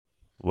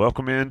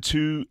Welcome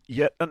into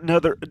yet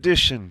another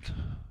edition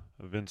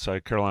of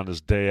Inside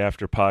Carolina's Day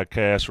After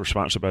podcast. We're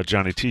sponsored by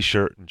Johnny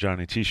T-Shirt and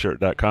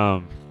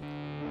JohnnyT-Shirt.com.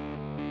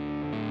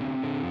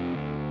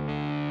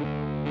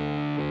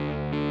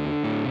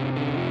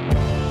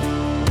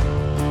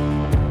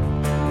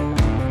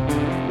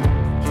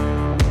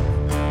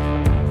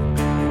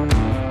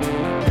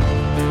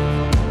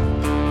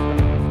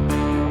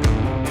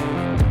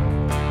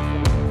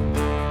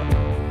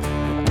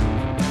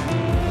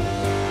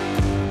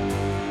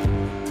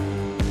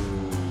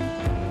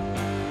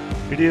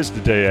 It is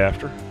the day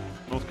after.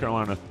 North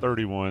Carolina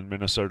 31,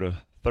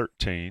 Minnesota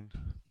 13.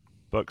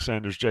 Buck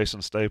Sanders,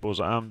 Jason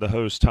Staples. I'm the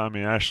host,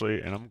 Tommy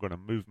Ashley, and I'm going to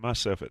move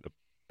myself at the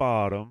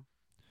bottom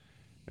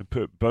and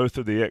put both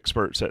of the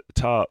experts at the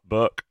top.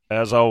 Buck,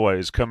 as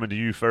always, coming to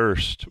you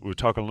first. We're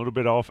talking a little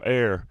bit off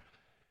air.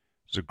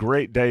 It was a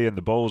great day in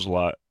the Bowls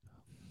lot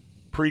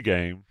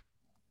pregame.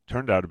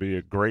 Turned out to be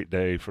a great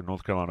day for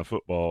North Carolina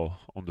football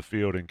on the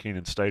field in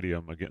Kenan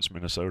Stadium against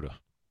Minnesota.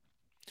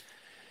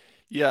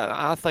 Yeah,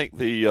 I think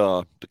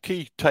the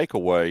key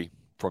takeaway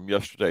from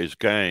yesterday's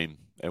game,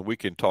 and we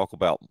can talk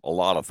about a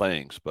lot of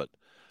things, but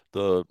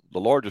the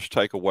largest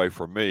takeaway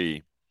for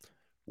me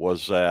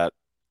was that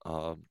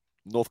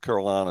North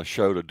Carolina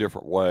showed a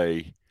different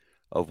way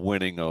of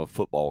winning a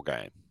football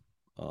game.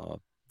 Uh,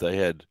 they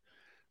had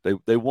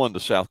they won the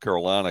South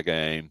Carolina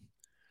game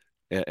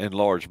in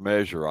large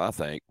measure, I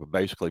think, but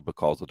basically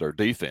because of their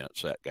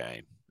defense that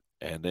game.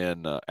 And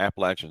then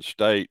Appalachian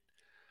State,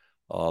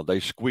 they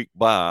squeaked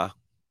by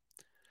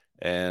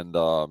and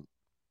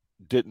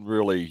didn't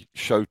really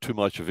show too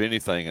much of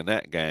anything in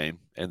that game.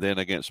 And then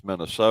against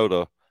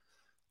Minnesota,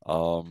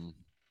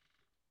 but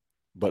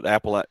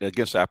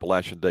against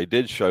Appalachian, they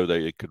did show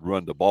they could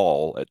run the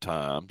ball at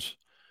times.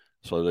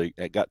 So they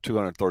got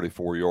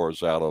 234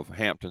 yards out of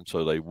Hampton,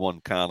 so they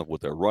won kind of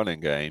with their running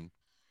game.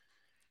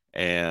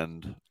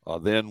 And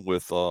then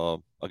with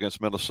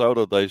against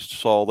Minnesota, they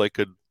saw they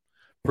could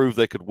prove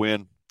they could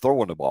win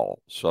throwing the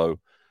ball. So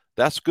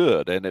that's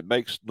good, and it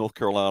makes North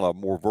Carolina a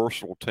more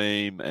versatile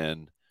team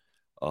and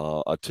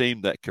a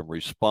team that can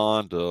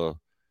respond to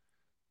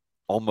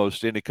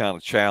almost any kind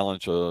of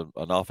challenge an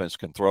offense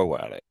can throw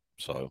at it.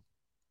 So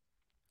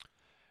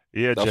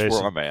Yeah, that's where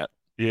Jason. I'm at.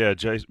 Yeah,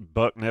 Jason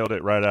Buck nailed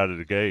it right out of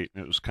the gate.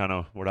 It was kind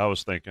of what I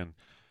was thinking.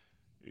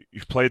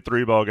 You've played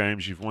three ball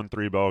games. You've won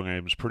three ball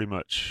games pretty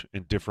much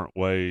in different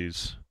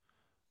ways.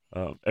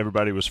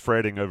 Everybody was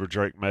fretting over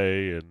Drake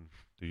May and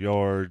the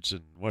yards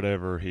and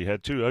whatever. He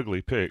had two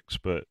ugly picks,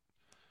 but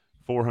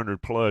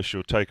 400 plus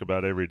you'll take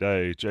about every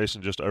day.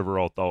 Jason, just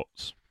overall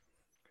thoughts.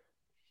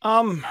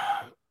 Um,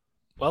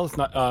 well, it's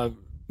not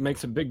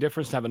makes a big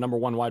difference to have a number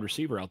one wide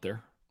receiver out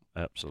there.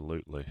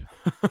 Absolutely.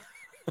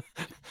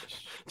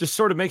 Just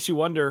sort of makes you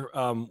wonder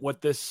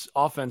what this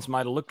offense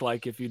might have looked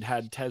like if you'd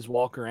had Tez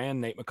Walker and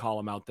Nate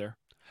McCollum out there.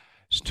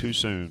 It's too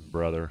soon,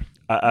 brother.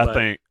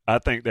 I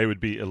think they would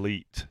be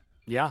elite.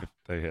 Yeah, if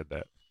they had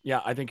that.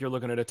 Yeah, I think you're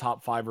looking at a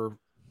top five or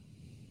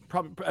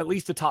probably at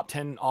least a top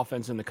 10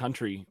 offense in the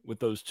country with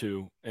those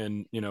two,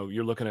 and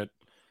you're looking at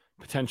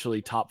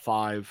potentially top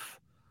five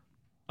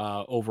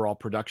overall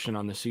production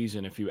on the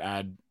season if you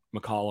add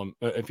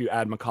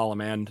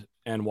McCollum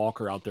and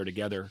Walker out there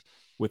together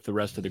with the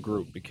rest of the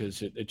group,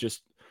 because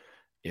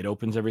it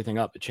opens everything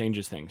up. It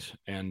changes things.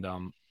 And,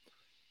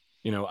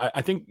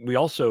 I think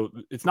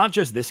it's not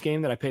just this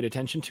game that I paid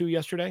attention to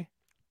yesterday,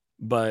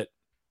 but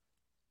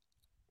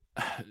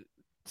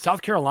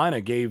South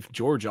Carolina gave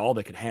Georgia all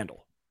they could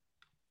handle.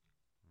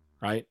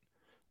 Right.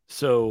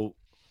 So,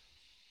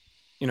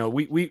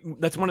 we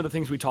that's one of the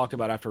things we talked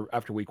about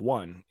after week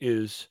one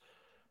is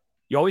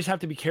you always have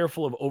to be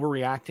careful of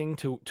overreacting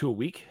to a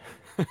week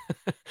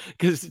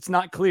because it's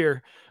not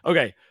clear.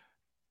 Okay,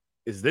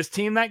 is this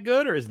team that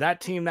good or is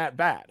that team that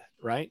bad?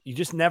 Right. You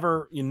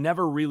never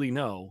really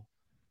know.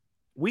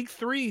 Week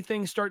three,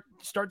 things start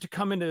to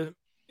come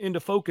into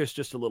focus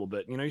just a little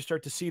bit. You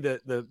start to see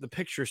the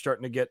picture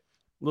starting to get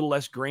a little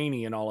less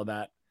grainy and all of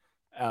that.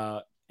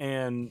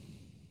 And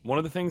one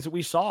of the things that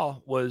we saw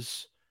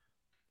was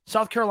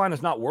South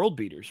Carolina's not world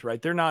beaters, right?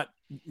 They're not,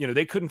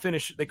 they couldn't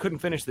finish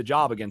the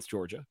job against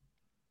Georgia,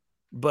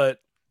 but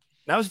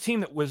that was a team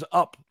that was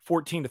up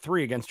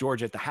 14-3 against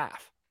Georgia at the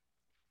half.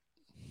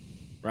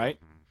 Right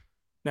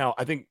now,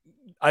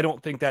 I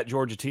don't think that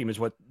Georgia team is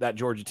what that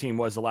Georgia team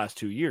was the last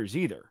 2 years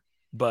either,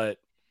 but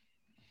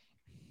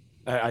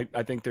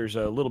I think there's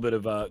a little bit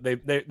of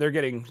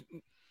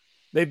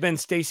they've been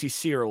Stacey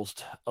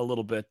Searled a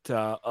little bit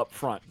up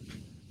front.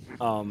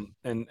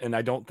 And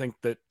I don't think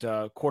that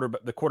the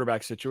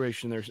quarterback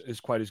situation there is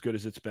quite as good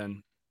as it's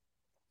been,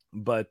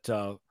 but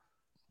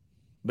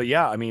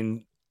yeah, I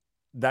mean,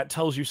 that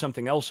tells you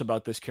something else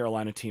about this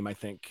Carolina team. I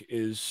think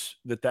is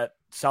that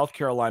South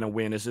Carolina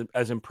win,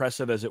 as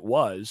impressive as it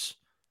was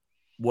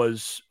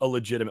a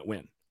legitimate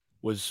win,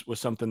 was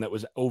something that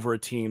was over a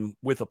team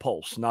with a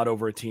pulse, not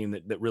over a team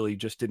that really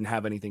just didn't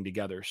have anything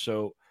together.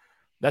 So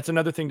that's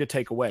another thing to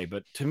take away.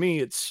 But to me,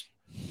 it's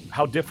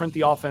how different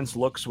the offense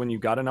looks when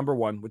you've got a number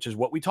one, which is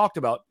what we talked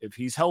about. If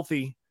he's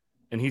healthy,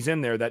 and he's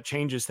in there, that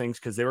changes things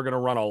because they were going to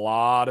run a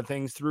lot of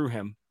things through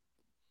him.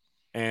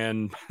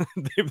 And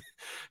the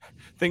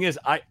thing is,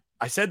 I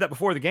said that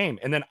before the game,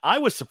 and then I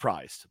was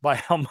surprised by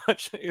how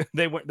much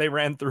they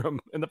ran through him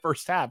in the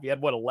first half. He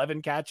had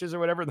 11 catches or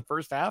whatever in the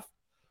first half,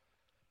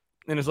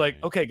 and it's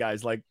like, okay,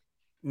 guys, like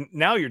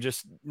now you're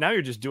just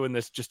doing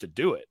this just to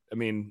do it. I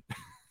mean,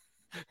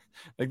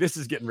 like this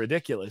is getting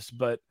ridiculous,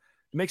 but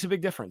it makes a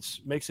big difference.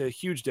 It makes a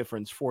huge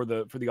difference for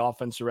the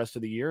offense the rest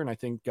of the year, and I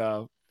think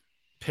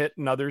Pitt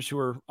and others who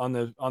are on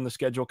the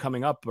schedule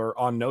coming up are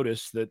on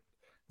notice that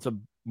it's a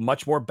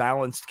much more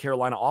balanced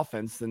Carolina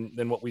offense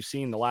than what we've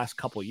seen the last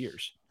couple of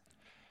years.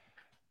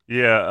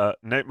 Yeah,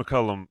 Nate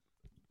McCollum,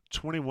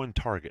 21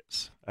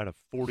 targets out of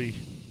 40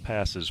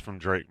 passes from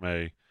Drake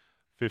May,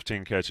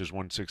 15 catches,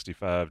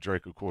 165.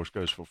 Drake, of course,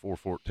 goes for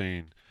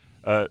 414.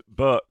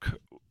 Buck,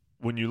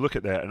 when you look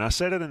at that, and I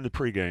said it in the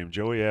pregame,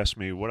 Joey asked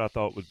me what I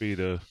thought would be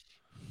the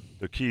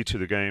key to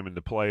the game and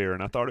the player,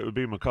 and I thought it would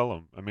be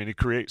McCollum. I mean, he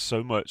creates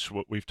so much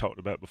what we've talked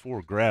about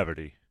before,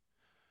 gravity,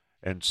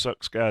 and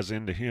sucks guys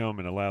into him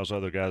and allows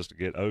other guys to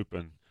get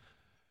open.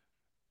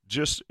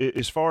 Just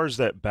as far as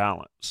that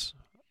balance,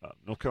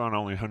 North Carolina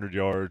only 100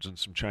 yards and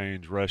some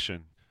change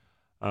rushing,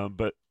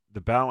 but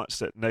the balance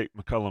that Nate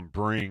McCollum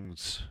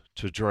brings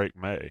to Drake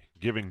May,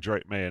 giving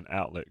Drake May an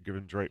outlet,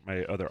 giving Drake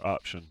May other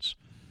options,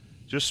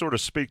 just sort of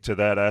speak to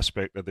that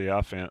aspect of the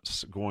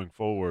offense going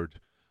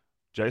forward.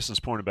 Jason's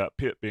point about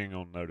Pitt being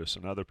on notice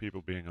and other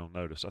people being on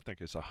notice, I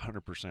think it's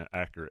 100%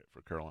 accurate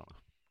for Carolina.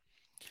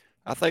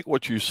 I think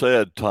what you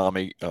said,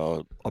 Tommy,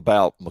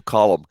 about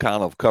McCollum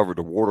kind of covered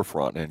the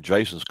waterfront and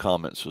Jason's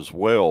comments as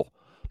well.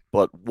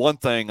 But one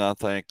thing I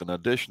think, an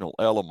additional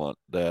element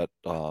that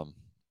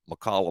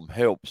McCollum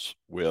helps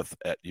with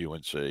at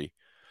UNC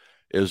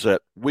is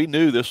that we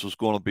knew this was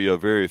going to be a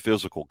very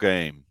physical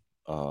game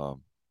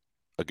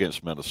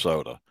against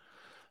Minnesota.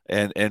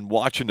 And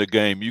watching the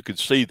game, you could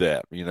see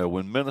that. You know,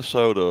 when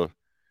Minnesota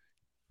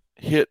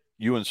hit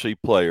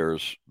UNC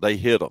players, they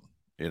hit them.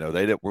 You know,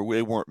 they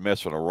weren't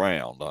messing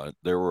around.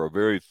 They were a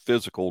very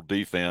physical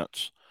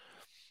defense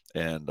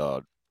and,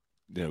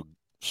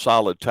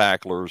 solid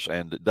tacklers,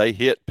 and they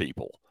hit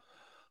people.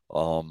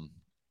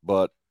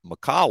 But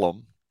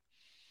McCollum,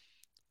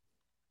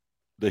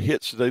 the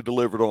hits they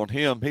delivered on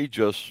him, he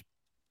just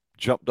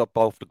jumped up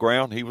off the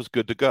ground. He was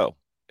good to go.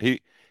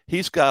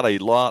 He's got a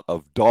lot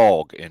of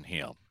dog in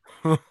him.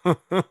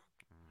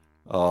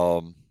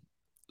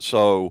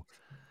 So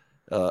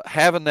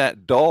having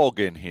that dog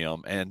in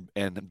him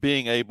and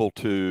being able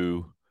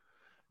to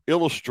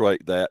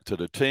illustrate that to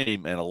the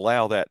team and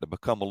allow that to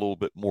become a little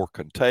bit more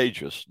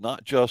contagious,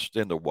 not just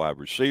in the wide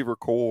receiver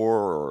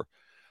core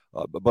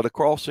but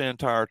across the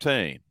entire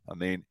team. I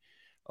mean,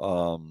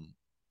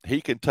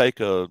 he can take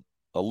a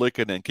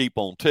licking and keep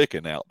on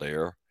ticking out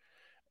there.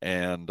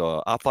 And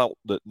I thought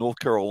that North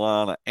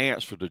Carolina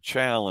answered the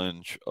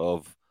challenge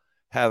of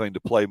having to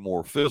play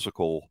more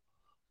physical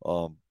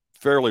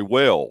fairly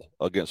well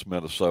against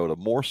Minnesota,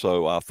 more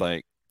so, I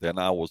think, than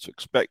I was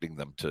expecting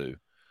them to.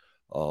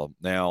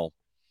 Now,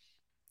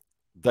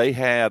 they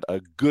had a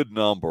good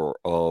number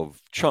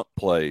of chunk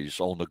plays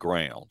on the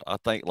ground. I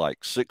think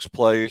like 6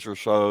 plays or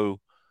so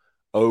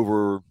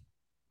over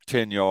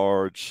 10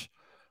 yards.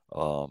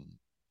 We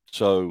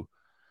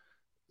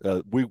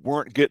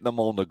weren't getting them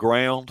on the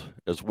ground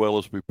as well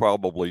as we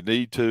probably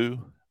need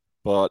to.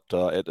 But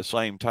at the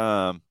same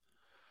time,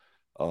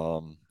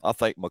 I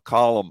think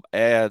McCollum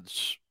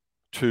adds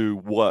to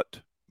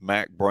what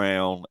Mack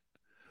Brown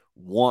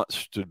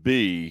wants to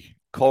be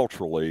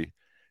culturally,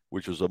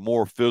 which is a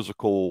more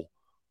physical,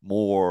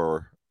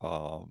 more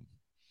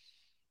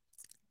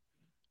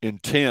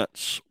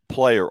intense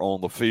player on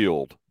the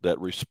field that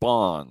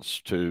responds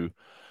to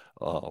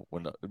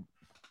when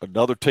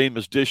another team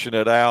is dishing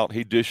it out,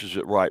 he dishes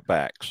it right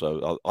back.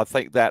 So I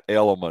think that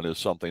element is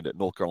something that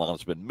North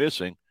Carolina's been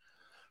missing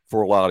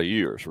for a lot of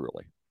years,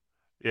 really.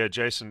 Yeah,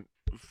 Jason,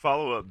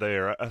 follow up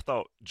there. I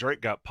thought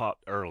Drake got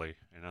popped early,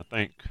 and I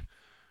think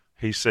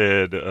he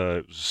said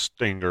it was a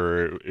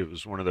stinger. It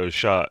was one of those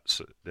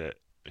shots that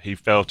he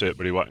felt it,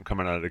 but he wasn't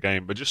coming out of the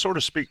game. But just sort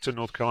of speak to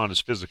North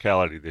Carolina's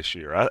physicality this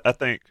year. I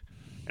think,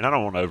 and I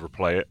don't want to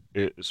overplay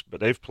it, but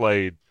they've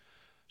played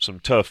some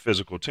tough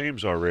physical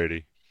teams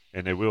already,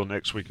 and they will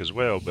next week as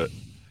well. But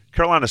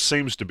Carolina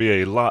seems to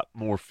be a lot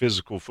more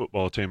physical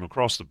football team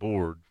across the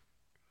board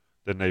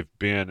than they've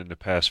been in the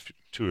past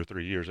 2 or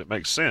 3 years. It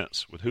makes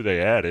sense with who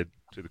they added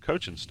to the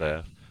coaching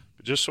staff,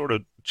 but just sort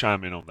of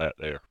chime in on that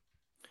there.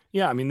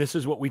 Yeah, I mean, this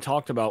is what we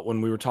talked about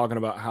when we were talking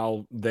about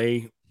how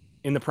they,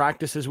 in the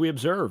practices we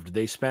observed,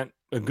 they spent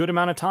a good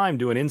amount of time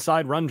doing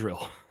inside run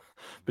drill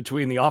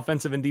between the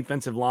offensive and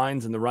defensive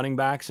lines and the running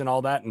backs and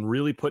all that, and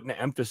really putting an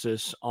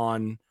emphasis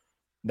on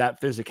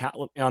that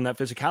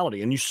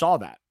physicality. And you saw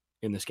that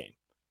in this game.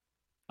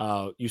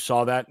 You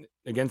saw that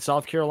against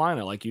South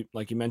Carolina, like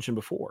you mentioned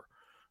before.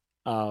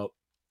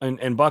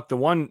 And Buck, the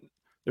one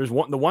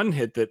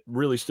hit that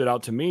really stood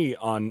out to me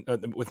on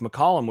with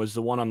McCollum was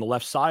the one on the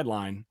left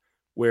sideline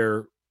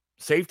where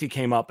safety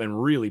came up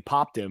and really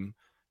popped him,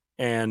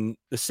 and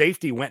the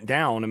safety went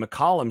down, and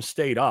McCollum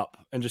stayed up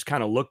and just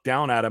kind of looked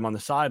down at him on the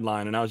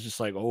sideline. And I was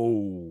just like,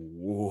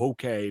 oh,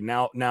 okay.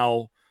 Now,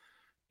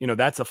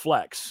 that's a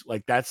flex.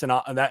 Like that's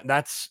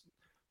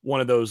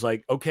one of those,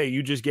 like, okay,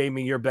 you just gave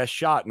me your best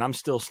shot and I'm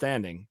still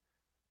standing.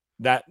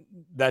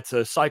 That's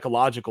a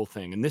psychological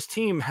thing. And this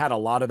team had a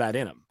lot of that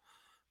in them.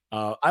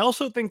 I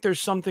also think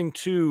there's something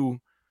to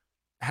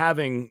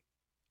having,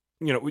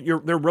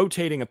 they're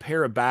rotating a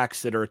pair of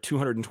backs that are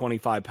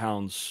 225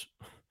 pounds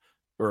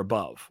or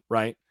above,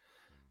 right?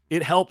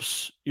 It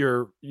helps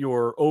your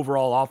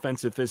overall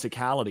offensive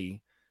physicality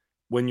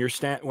when you're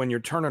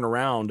turning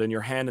around and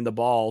you're handing the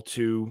ball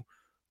to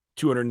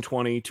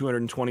 220,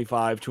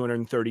 225,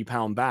 230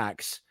 pound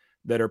backs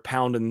that are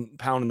pounding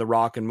the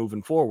rock and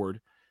moving forward.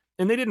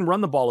 And they didn't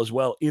run the ball as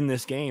well in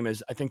this game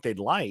as I think they'd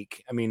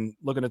like. I mean,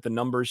 looking at the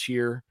numbers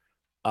here,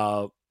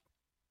 you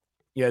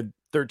had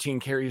 13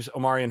 carries.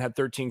 Omarion had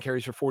 13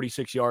 carries for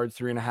 46 yards,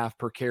 3.5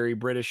 per carry.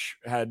 British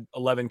had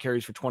 11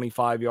 carries for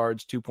 25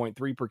 yards,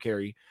 2.3 per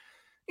carry.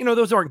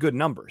 Those aren't good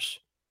numbers,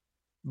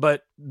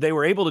 but they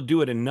were able to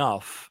do it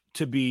enough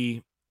to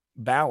be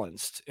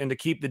balanced and to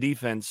keep the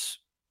defense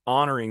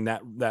honoring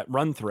that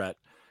run threat.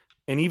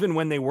 And even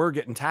when they were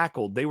getting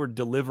tackled, they were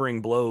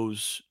delivering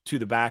blows to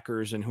the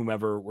backers and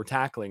whomever were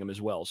tackling them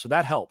as well. So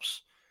that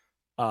helps.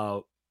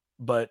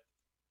 But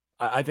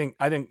I think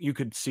you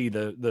could see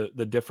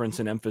the difference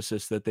in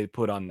emphasis that they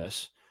put on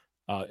this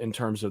in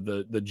terms of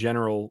the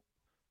general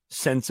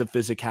sense of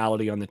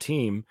physicality on the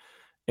team.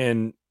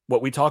 And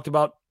what we talked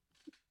about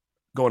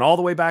going all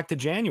the way back to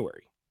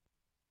January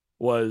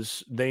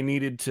was they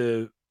needed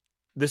to,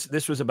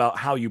 this was about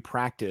how you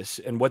practice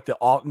and what the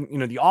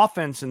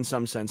offense in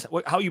some sense,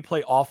 how you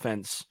play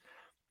offense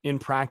in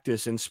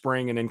practice in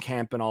spring and in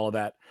camp and all of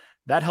that.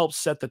 That helps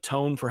set the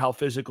tone for how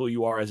physical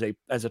you are as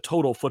a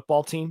total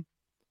football team.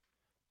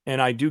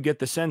 And I do get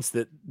the sense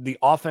that the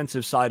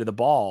offensive side of the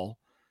ball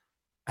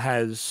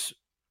has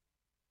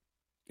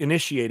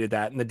initiated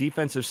that, and the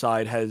defensive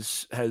side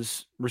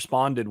has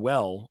responded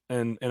well.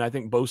 And I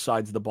think both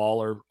sides of the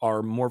ball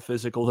are more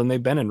physical than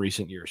they've been in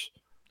recent years.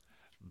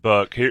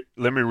 Buck, here,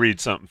 let me read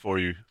something for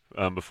you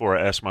before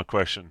I ask my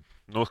question.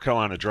 North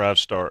Carolina drive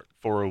start,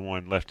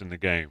 4:01 left in the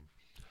game.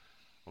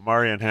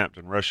 Omarion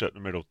Hampton, rush up the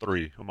middle,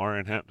 3.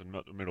 Omarion Hampton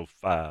up the middle,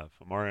 5.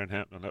 Omarion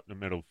Hampton up the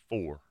middle,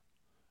 4.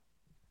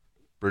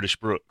 British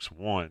Brooks,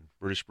 1.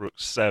 British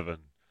Brooks, 7.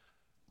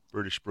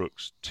 British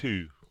Brooks,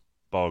 2.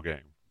 Ball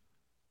game.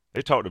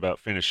 They talked about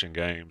finishing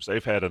games.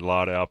 They've had a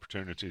lot of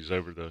opportunities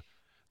over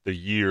the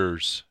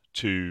years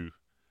to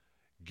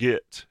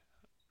get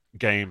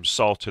games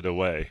salted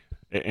away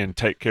and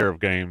take care of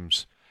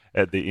games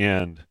at the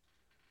end.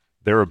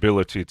 Their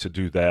ability to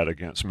do that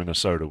against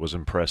Minnesota was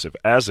impressive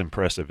as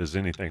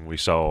anything we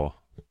saw,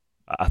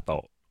 I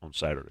thought, on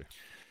Saturday.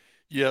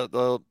 Yeah,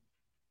 the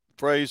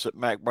phrase that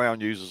Mack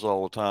Brown uses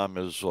all the time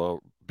is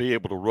be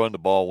able to run the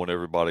ball when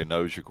everybody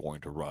knows you're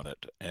going to run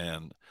it.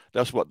 And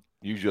that's what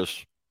you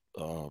just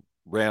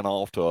ran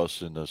off to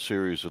us in the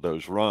series of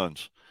those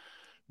runs.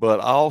 But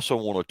I also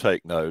want to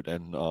take note,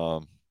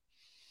 and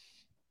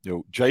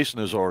Jason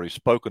has already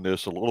spoken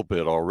this a little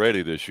bit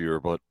already this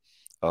year, but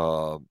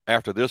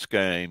after this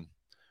game,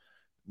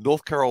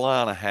 North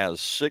Carolina has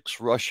 6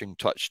 rushing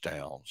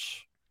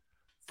touchdowns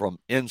from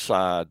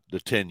inside the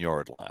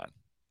 10-yard line.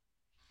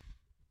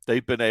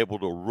 They've been able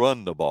to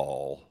run the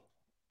ball,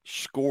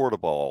 score the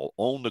ball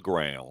on the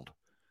ground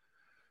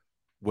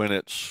when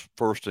it's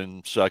first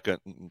and second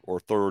or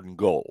third and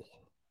goal.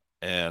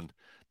 And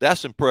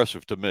that's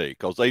impressive to me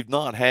because they've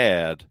not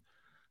had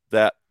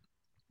that.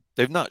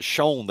 They've not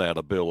shown that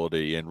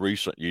ability in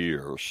recent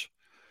years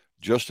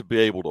just to be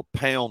able to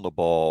pound the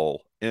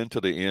ball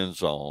into the end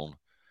zone.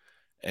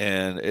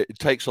 And it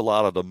takes a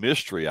lot of the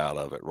mystery out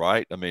of it,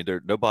 right? I mean,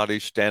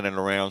 nobody's standing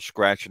around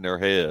scratching their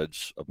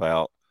heads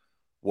about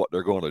what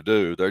they're going to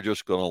do. They're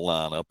just going to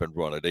line up and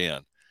run it in.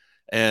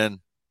 And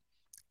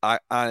I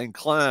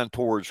incline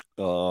towards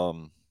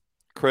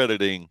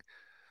crediting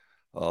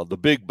the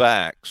big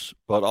backs,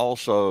 but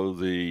also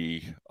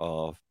the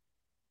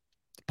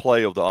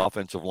play of the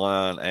offensive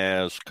line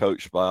as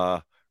coached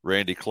by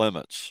Randy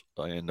Clements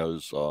in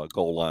those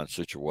goal line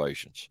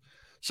situations.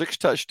 6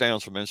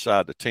 touchdowns from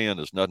inside the 10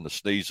 is nothing to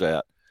sneeze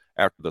at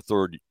after the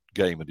third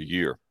game of the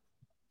year.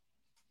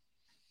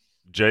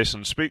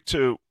 Jason, speak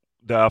to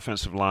the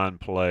offensive line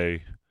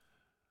play.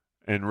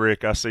 And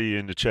Rick, I see you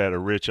in the chat, or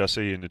Rich, I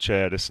see you in the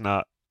chat. It's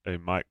not a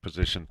mic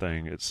position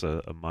thing. It's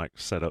a mic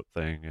setup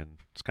thing, and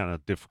it's kind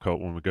of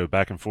difficult when we go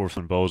back and forth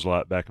in Bowls a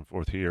lot, back and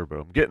forth here, but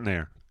I'm getting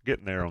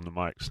there on the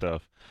mic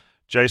stuff.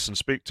 Jason,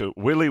 speak to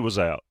Willie was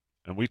out,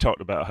 and we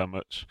talked about how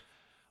much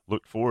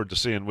looked forward to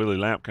seeing Willie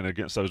Lampkin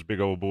against those big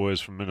old boys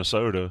from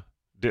Minnesota.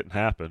 Didn't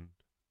happen.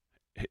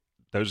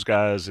 Those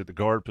guys at the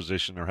guard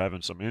position are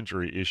having some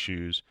injury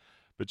issues.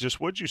 But just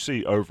what did you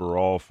see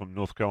overall from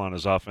North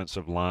Carolina's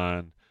offensive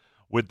line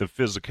with the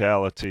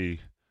physicality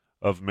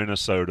of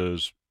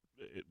Minnesota's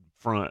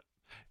front?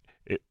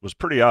 It was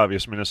pretty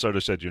obvious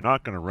Minnesota said, you're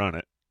not going to run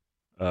it.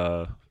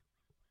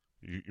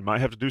 You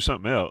might have to do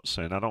something else.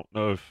 And I don't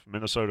know if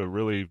Minnesota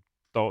really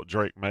thought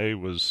Drake May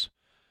was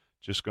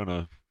just going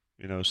to,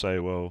 say,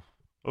 well,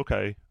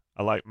 okay.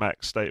 I like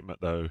Mac's statement,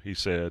 though. He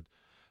said,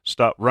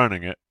 stop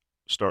running it,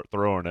 start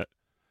throwing it.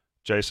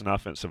 Jason,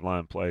 offensive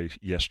line play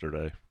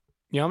yesterday.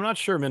 Yeah, I'm not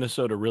sure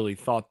Minnesota really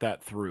thought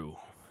that through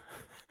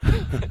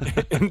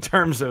in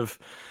terms of,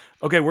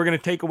 okay, we're going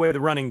to take away the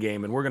running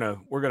game and we're going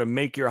to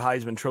make your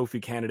Heisman Trophy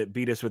candidate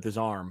beat us with his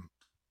arm.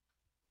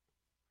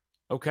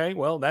 Okay,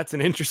 well, that's an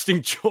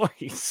interesting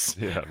choice.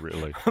 Yeah,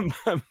 really.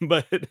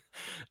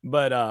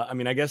 but I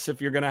mean, I guess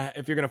if you're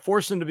gonna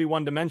force him to be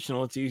one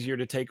dimensional, it's easier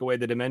to take away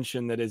the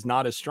dimension that is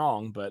not as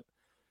strong. But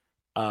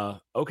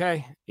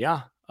okay,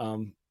 yeah.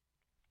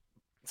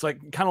 It's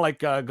like kind of like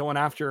going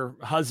after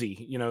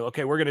Huzzy.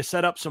 Okay, we're gonna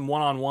set up some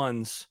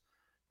one-on-ones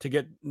to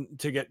get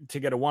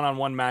a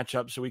one-on-one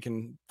matchup so we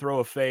can throw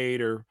a fade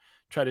or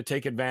try to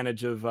take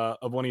advantage of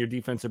one of your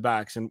defensive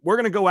backs, and we're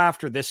gonna go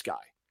after this guy.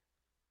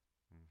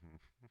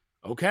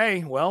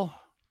 Okay, well,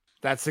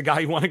 that's the guy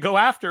you want to go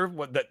after.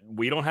 That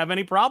we don't have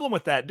any problem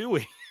with that, do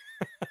we?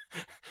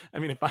 I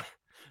mean,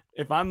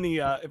 if I'm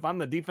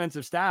the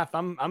defensive staff,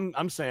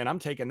 I'm saying I'm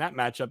taking that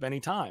matchup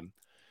anytime.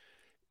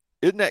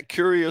 Isn't that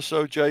curious,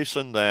 though,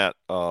 Jason, that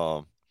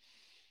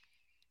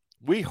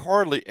we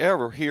hardly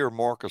ever hear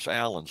Marcus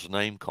Allen's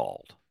name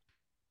called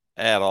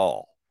at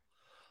all,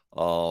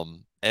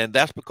 and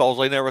that's because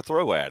they never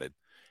throw at it.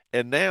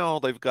 And now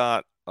they've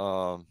got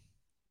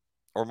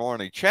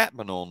Armani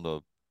Chapman on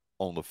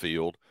the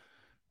field,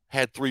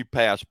 had 3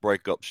 pass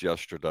breakups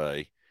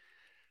yesterday.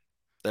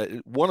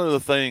 One of the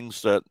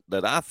things that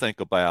I think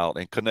about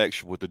in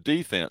connection with the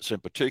defense in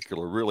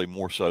particular, really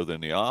more so than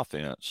the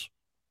offense,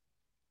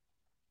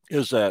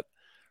 is that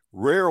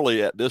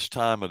rarely at this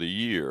time of the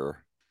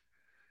year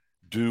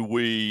do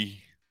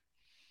we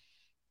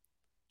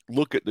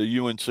look at the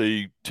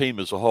UNC team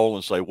as a whole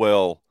and say,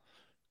 well,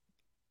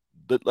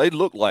 they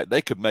look like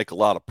they could make a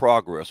lot of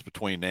progress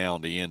between now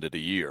and the end of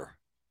the year.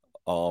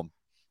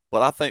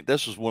 But I think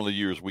this is one of the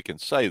years we can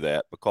say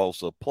that because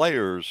the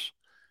players,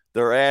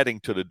 they're adding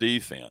to the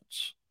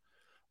defense.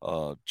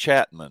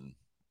 Chapman,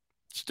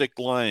 Stick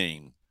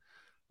Lane,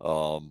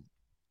 Bo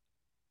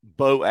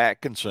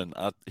Atkinson,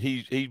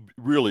 he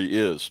really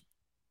is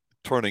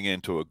turning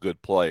into a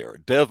good player.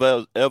 Dev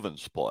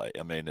Evans' play,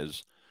 I mean,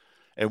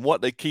 and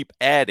what they keep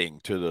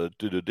adding to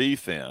the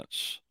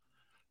defense,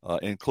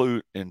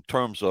 include in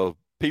terms of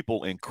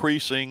people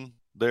increasing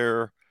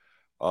their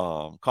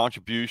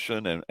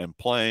contribution and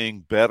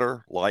playing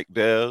better like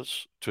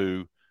Dez,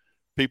 to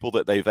people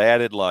that they've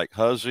added like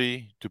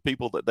Huzzy, to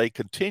people that they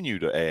continue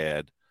to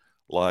add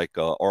like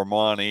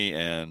Armani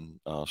and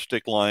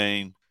Stick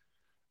Lane.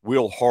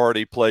 Will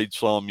Hardy played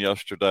some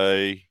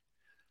yesterday.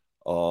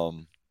 I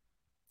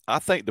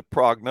think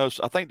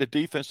the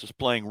defense is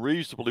playing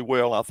reasonably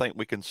well. I think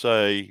we can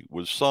say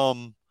with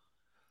some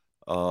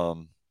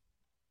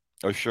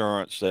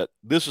assurance that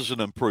this is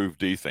an improved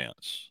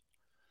defense.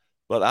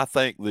 But I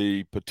think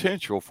the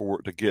potential for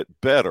it to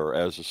get better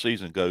as the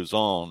season goes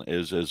on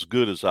is as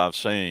good as I've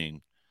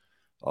seen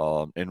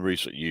in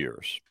recent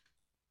years.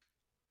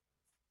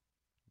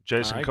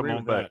 Jason, come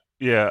on back.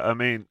 Yeah, I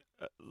mean,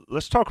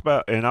 let's talk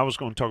about, and I was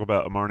going to talk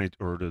about Armani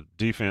or the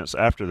defense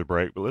after the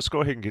break, but let's go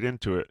ahead and get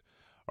into it.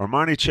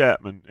 Armani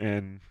Chapman,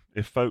 and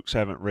if folks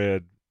haven't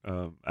read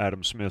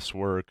Adam Smith's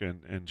work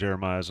and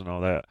Jeremiah's and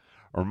all that,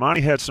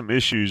 Armani had some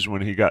issues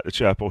when he got to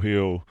Chapel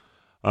Hill,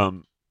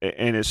 and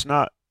it's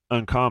not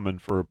uncommon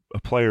for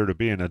a player to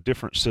be in a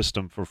different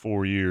system for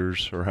 4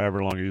 years or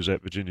however long he was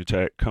at Virginia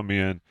Tech, come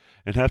in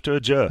and have to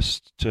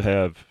adjust to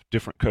have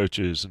different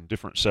coaches and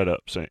different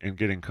setups and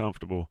getting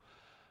comfortable.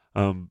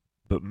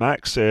 But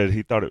Mac said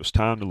he thought it was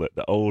time to let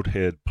the old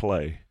head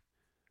play.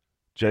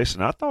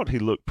 Jason, I thought he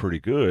looked pretty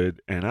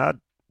good, and I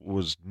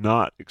was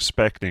not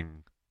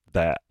expecting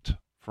that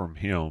from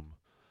him.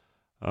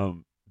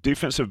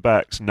 Defensive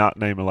backs not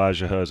named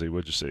Elijah Huzzy,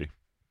 what'd you see?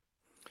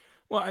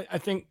 Well, I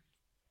think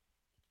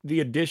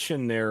the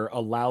addition there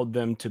allowed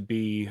them to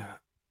be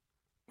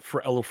a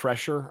little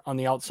fresher on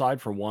the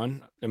outside, for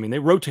one. I mean, they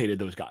rotated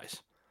those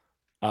guys.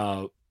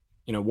 I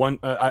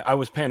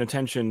was paying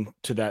attention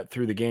to that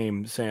through the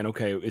game, saying,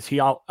 okay, is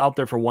he out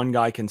there for one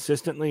guy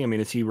consistently? I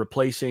mean, is he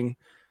replacing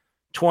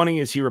 20?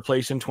 Is he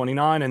replacing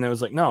 29? And I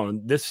was like, no,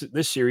 this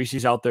series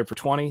he's out there for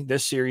 20.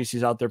 This series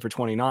he's out there for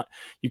 29.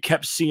 You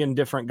kept seeing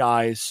different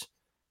guys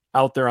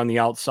out there on the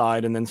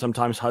outside, and then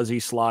sometimes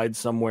Huzzy slides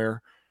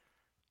somewhere.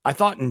 I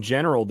thought in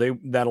general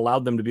that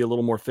allowed them to be a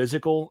little more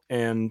physical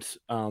and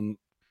a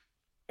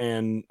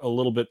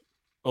little bit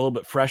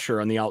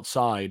fresher on the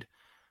outside.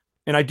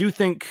 And I do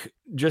think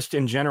just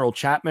in general,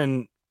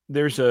 Chapman, he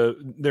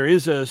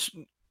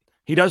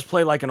does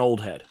play like an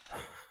old head,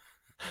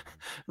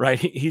 right?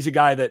 He's a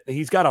guy that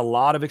he's got a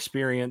lot of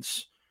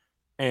experience,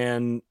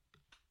 and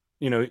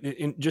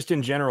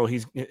in general,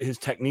 his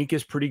technique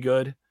is pretty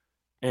good.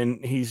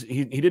 And he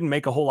didn't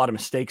make a whole lot of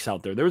mistakes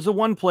out there. There was the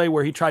one play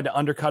where he tried to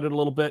undercut it a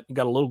little bit,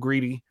 got a little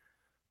greedy,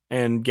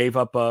 and gave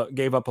up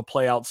a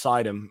play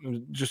outside him.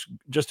 It was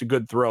just a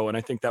good throw, and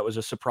I think that was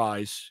a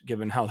surprise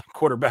given how the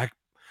quarterback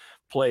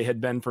play had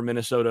been for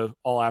Minnesota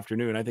all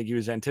afternoon. I think he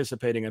was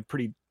anticipating a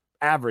pretty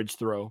average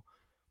throw.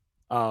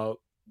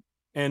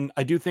 And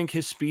I do think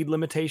his speed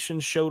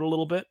limitations showed a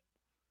little bit.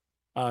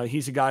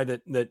 He's a guy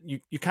that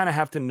you kind of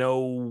have to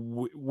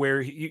know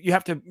where you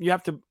have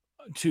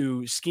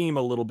to scheme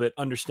a little bit,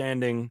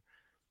 understanding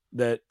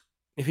that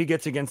if he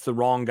gets against the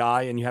wrong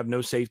guy and you have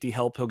no safety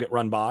help, he'll get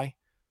run by,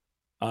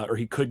 or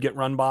he could get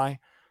run by.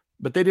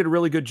 But they did a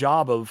really good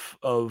job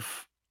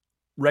of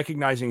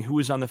recognizing who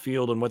was on the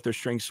field and what their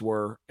strengths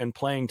were and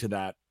playing to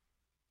that.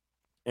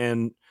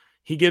 And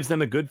he gives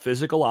them a good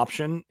physical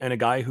option and a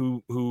guy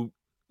who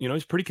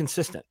is pretty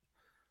consistent.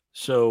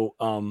 So,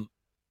 and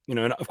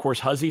of course,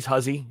 Huzzy's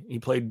Huzzy. He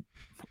played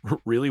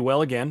really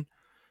well again.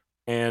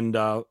 And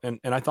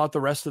I thought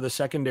the rest of the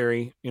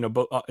secondary,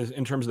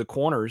 in terms of the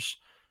corners,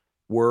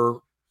 were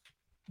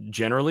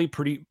generally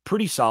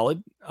pretty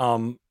solid.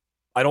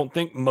 I don't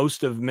think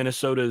most of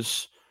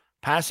Minnesota's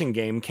passing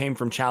game came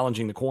from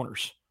challenging the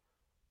corners.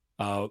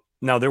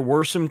 Now there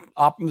were some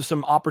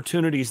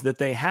opportunities that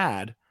they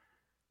had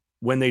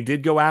when they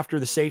did go after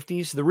the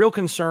safeties. The real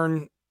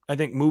concern, I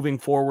think, moving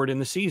forward in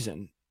the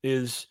season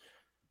is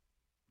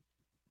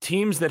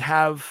teams that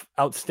have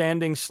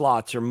outstanding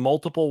slots or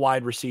multiple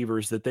wide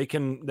receivers that they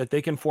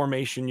can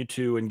formation you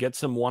to and get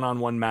some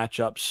one-on-one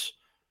matchups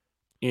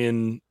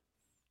in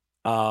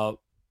the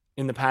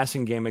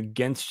passing game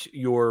against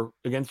your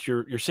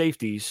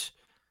safeties.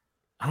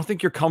 I don't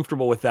think you're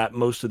comfortable with that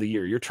most of the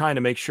year. You're trying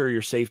to make sure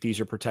your safeties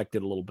are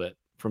protected a little bit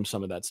from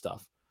some of that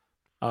stuff.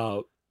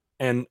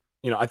 And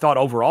I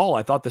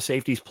thought the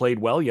safeties played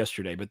well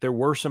yesterday, but there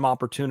were some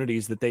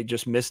opportunities that they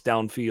just missed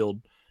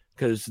downfield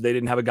because they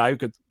didn't have a guy who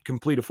could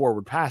complete a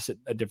forward pass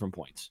at different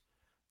points.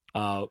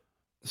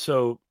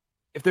 So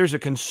if there's a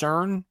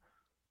concern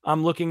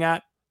I'm looking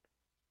at,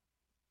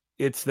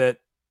 it's that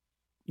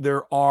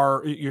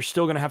you're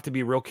still going to have to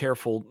be real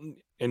careful.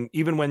 And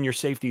even when your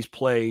safeties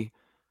play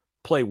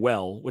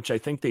well, which I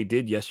think they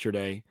did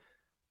yesterday,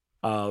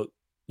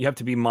 you have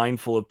to be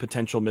mindful of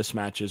potential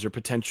mismatches or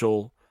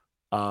potential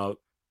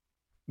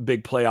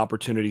big play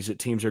opportunities that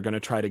teams are going to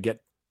try to get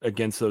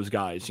against those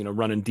guys,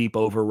 running deep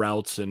over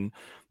routes and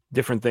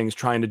different things,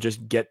 trying to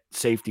just get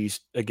safeties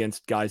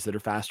against guys that are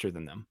faster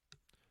than them.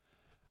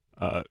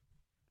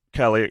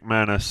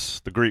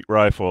 Kaliakmanis, the Greek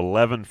rifle,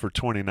 11 for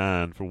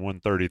 29 for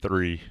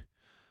 133,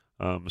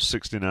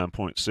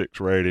 69.6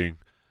 rating.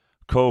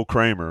 Cole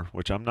Kramer,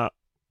 which I'm not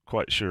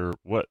quite sure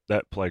what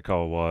that play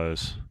call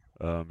was.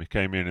 He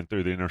came in and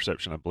threw the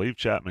interception. I believe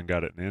Chapman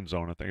got it in the end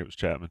zone. I think it was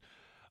Chapman.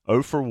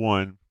 0 for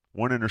 1,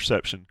 one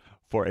interception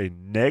for a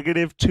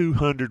negative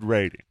 200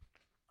 rating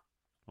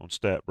on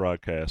Stat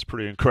Broadcast.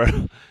 Pretty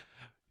incredible.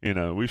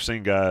 We've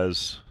seen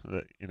guys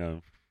that,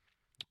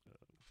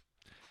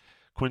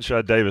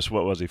 Quinshad Davis,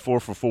 what was he? 4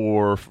 for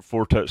 4 for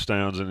 4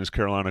 touchdowns in his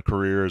Carolina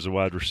career as a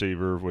wide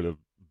receiver with a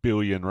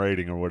billion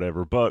rating or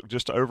whatever. But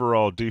just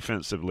overall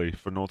defensively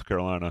for North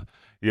Carolina,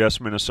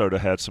 yes, Minnesota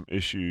had some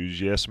issues.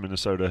 Yes,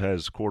 Minnesota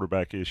has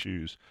quarterback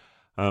issues.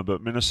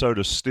 But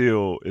Minnesota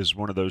still is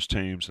one of those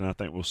teams, and I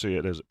think we'll see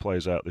it as it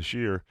plays out this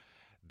year,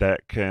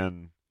 that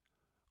can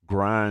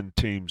grind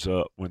teams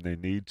up when they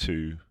need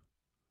to.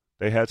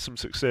 They had some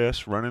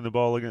success running the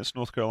ball against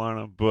North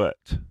Carolina, but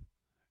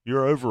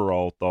your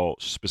overall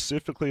thoughts,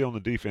 specifically on the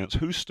defense,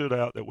 who stood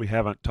out that we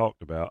haven't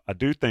talked about? I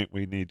do think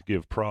we need to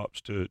give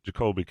props to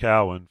Jacoby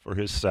Cowan for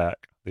his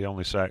sack, the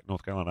only sack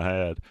North Carolina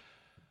had.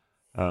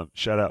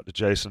 Shout out to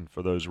Jason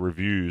for those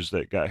reviews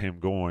that got him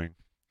going.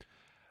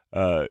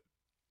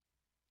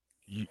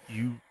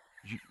 You're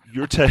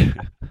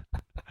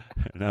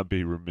and I'd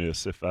be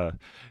remiss if I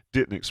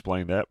didn't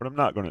explain that, but I'm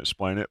not going to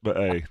explain it. But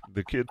hey,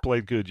 the kid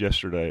played good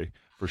yesterday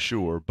for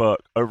sure.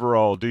 But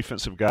overall,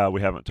 defensive guy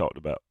we haven't talked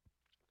about.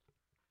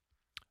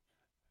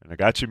 And I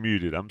got you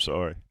muted. I'm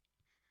sorry.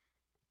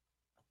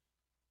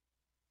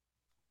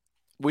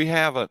 We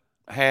haven't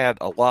had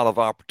a lot of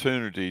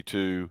opportunity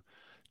to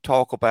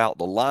talk about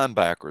the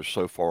linebackers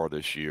so far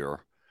this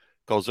year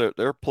because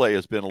their play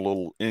has been a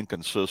little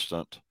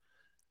inconsistent.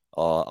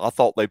 I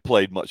thought they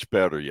played much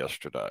better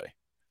yesterday.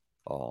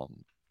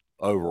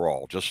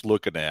 Overall, just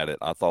looking at it,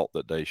 I thought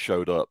that they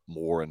showed up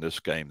more in this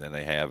game than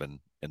they have in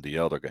the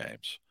other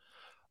games.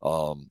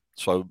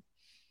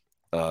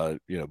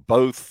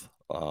 Both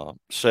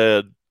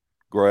said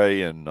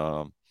Gray and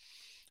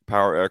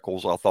Power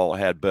Eccles, I thought,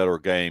 had better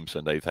games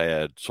than they've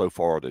had so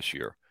far this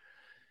year.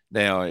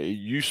 Now,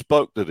 you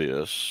spoke to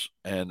this,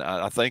 and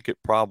I think it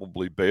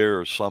probably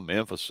bears some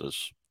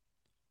emphasis.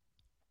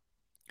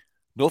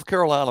 North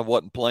Carolina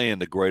wasn't playing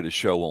the greatest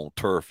show on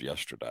turf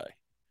yesterday.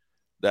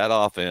 That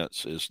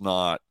offense is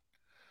not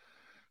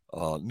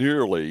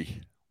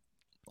nearly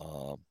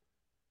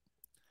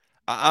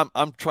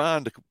I'm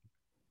trying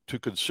to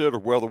consider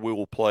whether we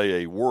will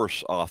play a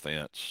worse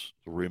offense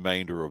the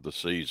remainder of the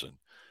season.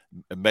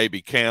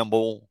 Maybe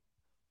Campbell.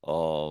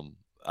 Who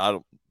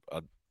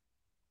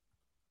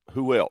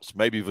else?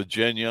 Maybe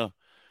Virginia.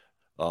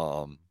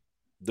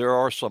 There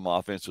are some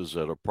offenses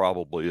that are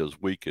probably as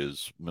weak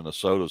as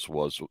Minnesota's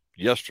was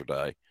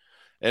yesterday.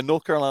 And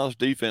North Carolina's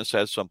defense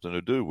had something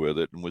to do with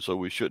it, and so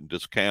we shouldn't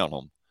discount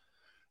them.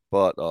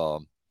 But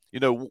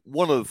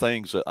one of the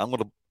things that I'm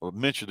going to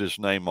mention his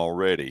name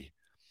already,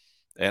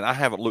 and I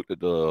haven't looked at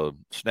the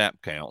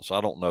snap counts.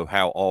 I don't know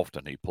how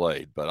often he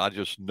played, but I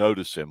just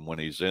notice him when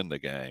he's in the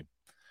game,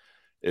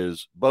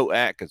 is Bo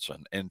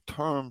Atkinson. In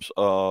terms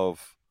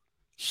of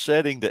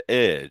setting the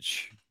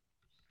edge,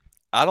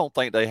 I don't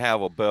think they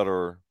have a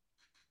better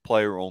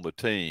player on the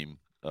team.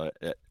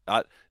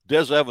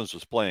 Des Evans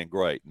is playing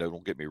great. No,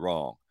 don't get me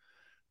wrong.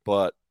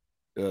 But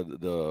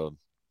the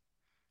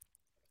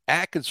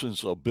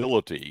Atkinson's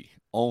ability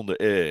on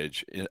the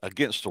edge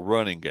against the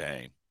running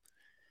game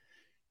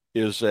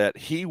is that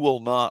he will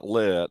not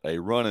let a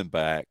running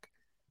back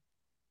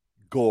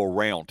go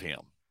around him,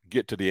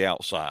 get to the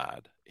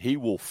outside. He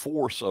will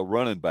force a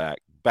running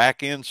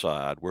back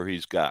inside where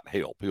he's got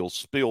help. He'll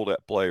spill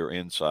that player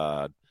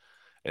inside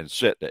and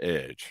set the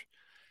edge.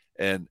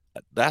 And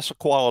that's a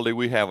quality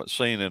we haven't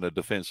seen in a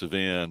defensive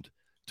end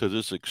to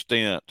this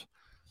extent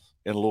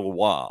in a little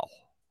while.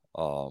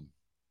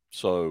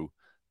 So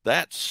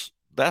that's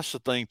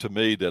the thing to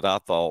me that I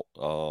thought,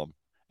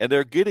 and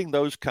they're getting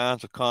those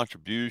kinds of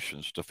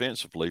contributions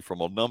defensively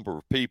from a number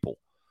of people.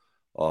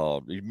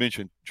 You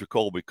mentioned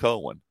Jacoby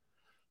Cohen.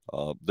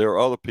 There are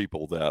other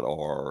people that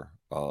are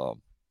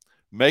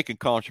making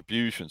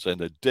contributions, and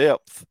the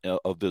depth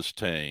of this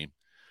team,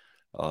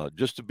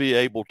 just to be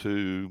able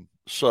to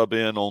sub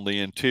in on the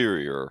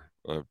interior,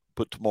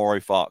 put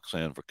Tamari Fox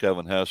in for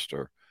Kevin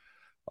Hester,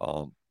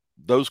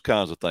 those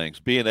kinds of things,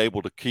 being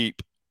able to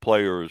keep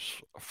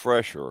players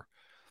fresher.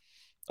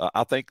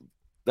 I think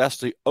that's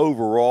the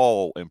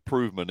overall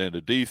improvement in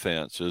the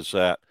defense, is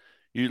that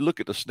you look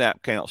at the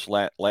snap counts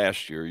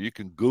last year, you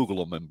can Google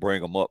them and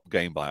bring them up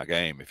game by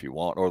game if you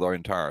want, or their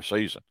entire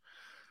season.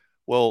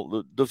 Well,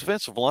 the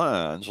defensive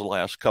lines the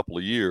last couple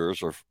of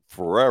years, or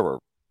forever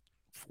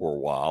for a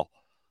while,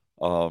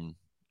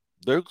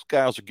 those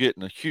guys are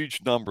getting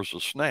huge numbers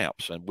of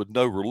snaps and with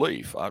no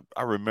relief.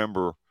 I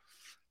remember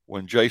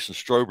when Jason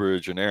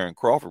Strowbridge and Aaron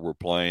Crawford were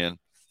playing,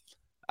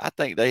 I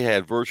think they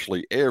had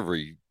virtually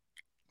every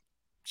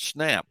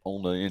snap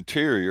on the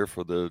interior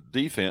for the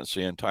defense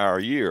the entire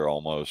year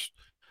almost.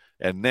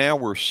 And now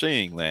we're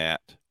seeing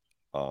that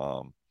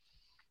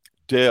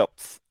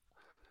depth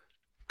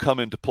come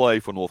into play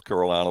for North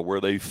Carolina,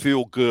 where they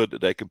feel good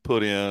that they can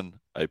put in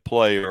a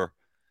player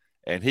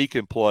and he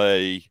can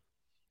play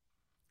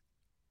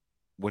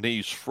when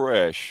he's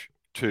fresh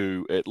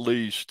to at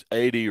least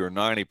 80 or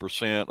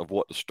 90% of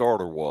what the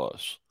starter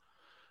was.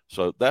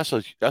 So that's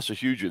a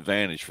huge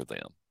advantage for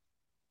them.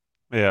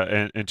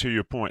 Yeah, and to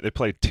your point, they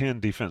played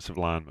 10 defensive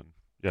linemen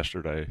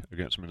yesterday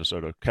against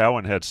Minnesota.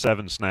 Cowan had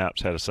 7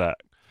 snaps, had a sack.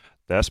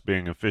 That's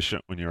being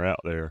efficient when you're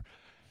out there.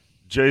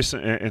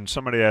 Jason, and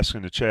somebody asked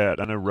in the chat,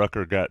 I know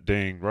Rucker got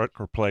dinged.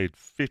 Rucker played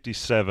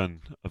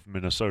 57 of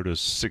Minnesota's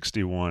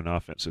 61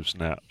 offensive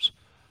snaps.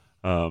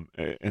 And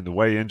the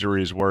way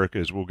injuries work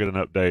is we'll get an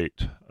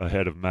update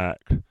ahead of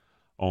MAC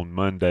on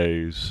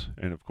Mondays.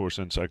 And, of course,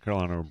 Inside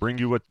Carolina will bring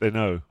you what they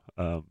know.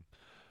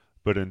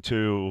 But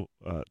until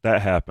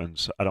that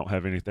happens, I don't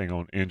have anything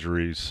on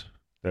injuries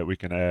that we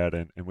can add.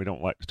 And we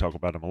don't like to talk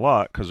about them a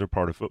lot because they're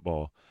part of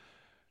football.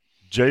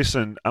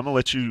 Jason, I'm going to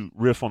let you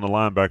riff on the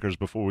linebackers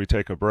before we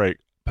take a break.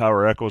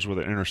 Power Echols with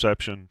an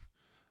interception.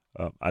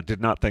 I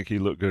did not think he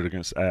looked good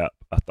against App.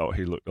 I thought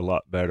he looked a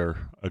lot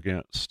better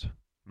against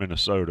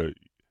Minnesota.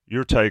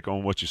 Your take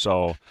on what you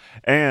saw.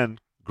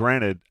 And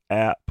granted,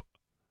 App,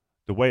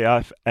 the way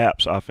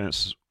App's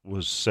offense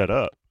was set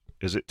up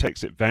is it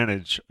takes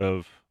advantage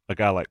of a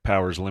guy like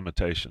Power's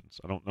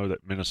limitations. I don't know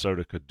that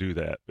Minnesota could do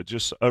that. But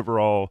just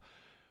overall,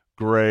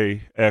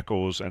 Gray,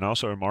 Echols, and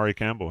also Amari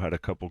Campbell had a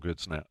couple good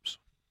snaps.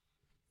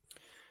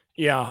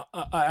 Yeah,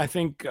 I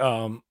think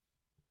that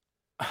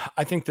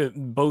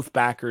both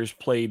backers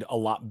played a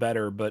lot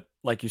better, but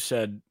like you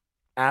said,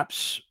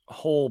 App's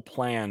whole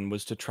plan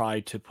was to try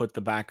to put the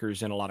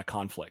backers in a lot of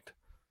conflict.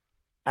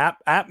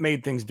 App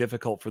made things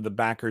difficult for the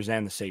backers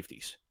and the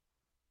safeties.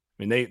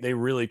 I mean, they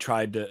really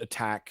tried to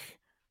attack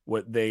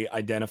what they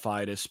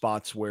identified as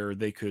spots where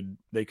they could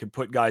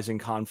put guys in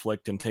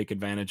conflict and take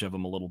advantage of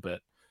them a little bit.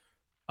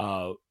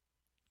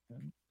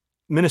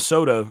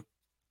 Minnesota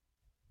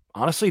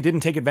honestly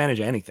didn't take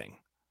advantage of anything.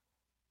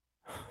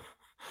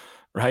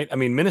 Right? I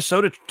mean,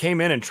 Minnesota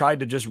came in and tried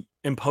to just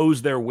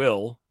impose their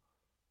will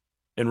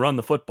and run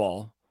the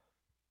football.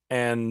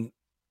 And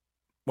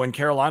when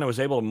Carolina was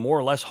able to more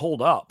or less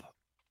hold up,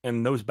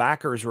 and those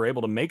backers were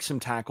able to make some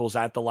tackles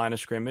at the line of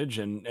scrimmage,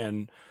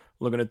 and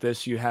looking at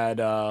this, you had,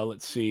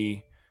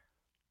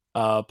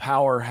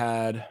 Power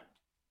had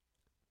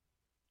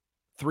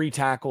 3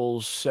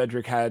 tackles.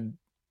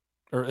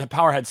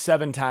 Power had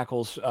 7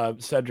 tackles.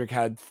 Cedric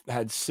had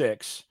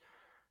 6.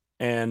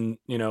 And,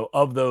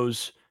 of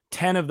those,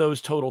 10 of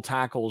those total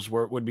tackles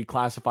would be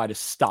classified as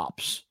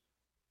stops.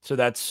 So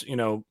that's,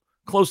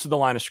 close to the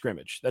line of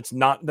scrimmage. That's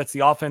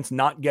the offense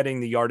not getting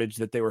the yardage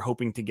that they were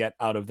hoping to get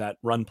out of that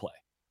run play.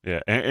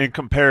 Yeah. And in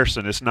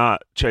comparison, it's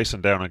not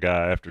chasing down a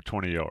guy after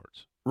 20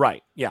 yards.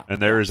 Right. Yeah.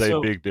 And there is a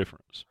big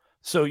difference.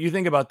 So you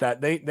think about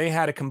that. They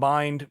had a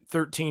combined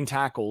 13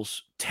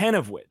 tackles, 10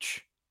 of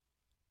which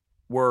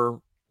were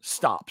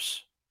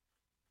stops.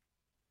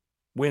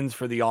 wins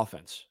for the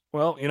offense.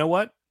 Well, you know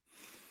what?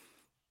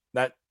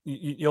 That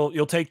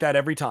you'll take that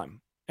every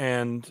time.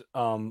 And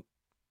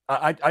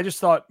I just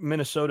thought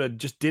Minnesota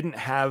just didn't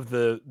have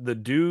the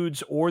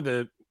dudes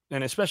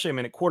and especially, I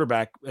mean, at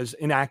quarterback, as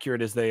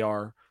inaccurate as they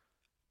are,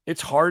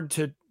 it's hard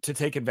to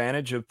take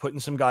advantage of putting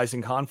some guys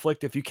in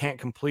conflict if you can't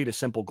complete a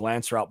simple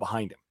glance route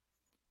behind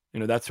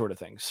him, that sort of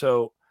thing.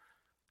 So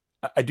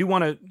I do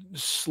want to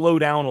slow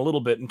down a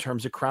little bit in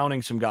terms of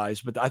crowning some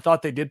guys, but I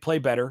thought they did play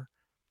better.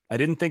 I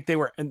didn't think they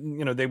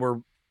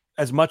were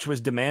as much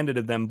was demanded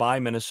of them by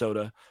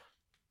Minnesota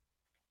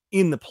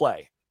in the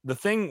play. The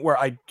thing where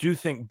I do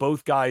think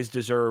both guys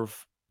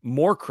deserve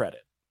more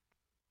credit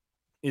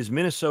is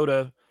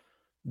Minnesota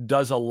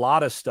does a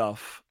lot of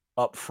stuff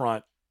up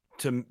front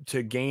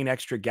to gain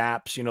extra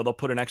gaps. They'll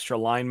put an extra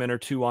lineman or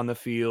two on the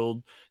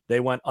field. They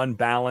went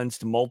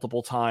unbalanced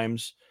multiple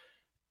times.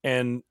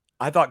 And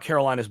I thought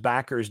Carolina's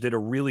backers did a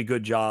really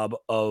good job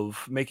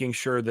of making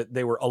sure that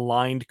they were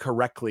aligned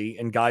correctly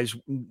and guys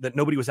that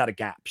nobody was out of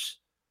gaps.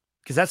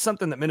 Because that's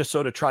something that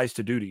Minnesota tries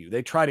to do to you.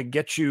 They try to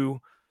get you,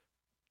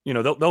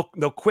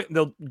 they'll quit.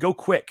 They'll go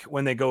quick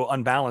when they go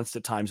unbalanced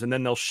at times, and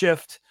then they'll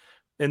shift.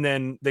 And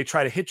then they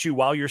try to hit you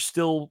while you're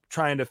still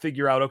trying to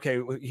figure out, okay,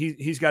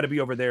 he's got to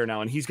be over there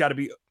now. And he's got to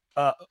be,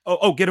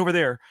 get over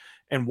there.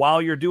 And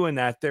while you're doing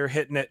that, they're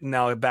hitting it. And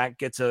now a back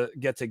gets a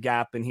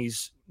gap and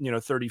he's,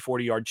 30,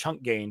 40 yard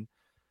chunk gain.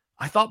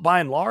 I thought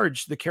by and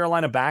large, the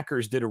Carolina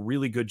backers did a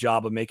really good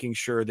job of making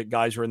sure that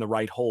guys were in the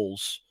right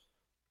holes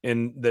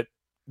and that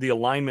the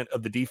alignment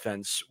of the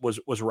defense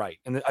was right.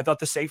 And I thought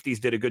the safeties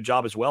did a good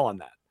job as well on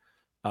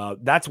that.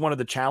 That's one of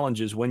the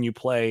challenges when you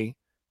play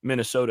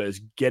Minnesota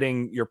is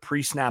getting your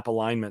pre-snap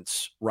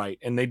alignments right.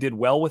 And they did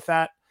well with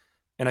that.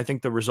 And I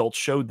think the results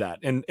showed that.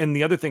 And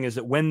the other thing is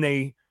that when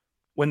they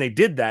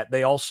did that,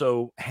 they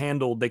also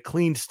they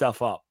cleaned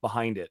stuff up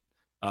behind it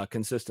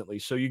consistently.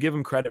 So you give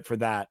them credit for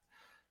that.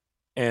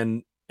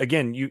 And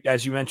again,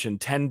 as you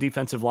mentioned, 10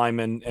 defensive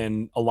linemen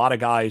and a lot of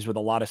guys with a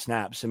lot of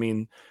snaps. I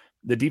mean,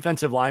 the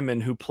defensive lineman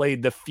who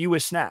played the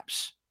fewest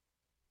snaps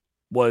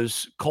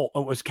was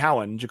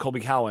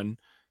Jacoby Cowan.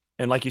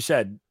 And like you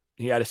said,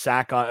 he had a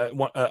sack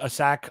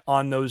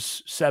on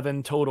those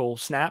 7 total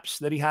snaps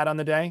that he had on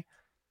the day.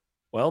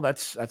 Well,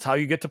 that's how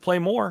you get to play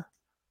more,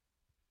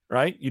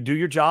 right? You do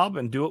your job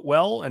and do it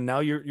well, and now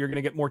you're going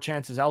to get more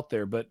chances out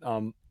there. But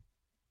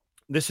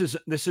this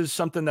is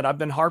something that I've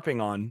been harping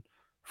on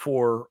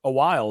for a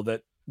while,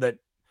 that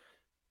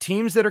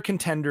teams that are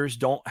contenders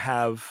don't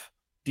have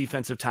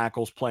defensive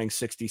tackles playing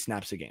 60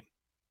 snaps a game.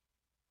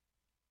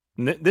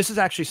 And this is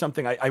actually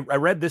something I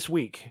read this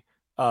week.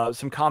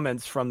 Some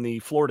comments from the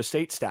Florida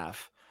State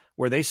staff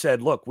where they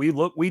said, look, we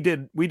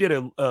did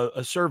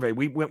a survey.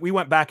 We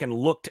went back and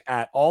looked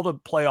at all the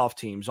playoff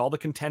teams, all the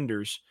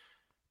contenders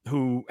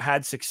who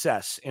had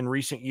success in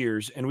recent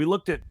years. And we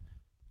looked at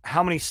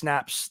how many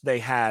snaps they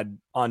had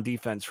on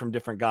defense from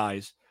different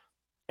guys.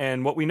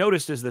 And what we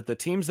noticed is that the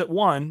teams that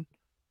won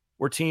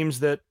were teams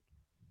that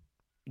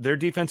their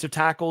defensive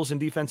tackles and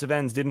defensive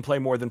ends didn't play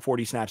more than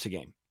 40 snaps a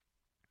game.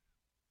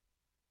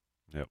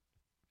 Yep.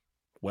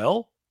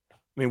 Well,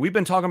 I mean, we've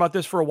been talking about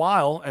this for a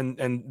while,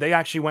 and they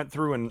actually went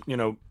through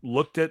and,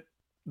 looked at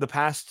the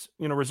past,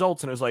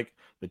 results. And it was like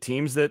the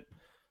teams that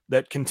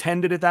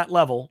contended at that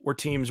level were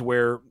teams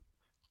where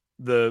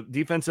the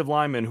defensive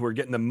linemen who are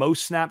getting the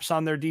most snaps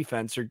on their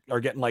defense are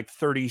getting like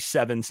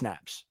 37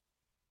 snaps.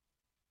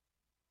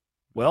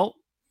 Well,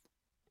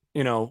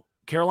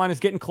 Carolina's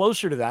getting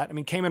closer to that. I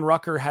mean, Kamen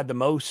Rucker had the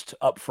most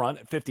up front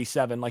at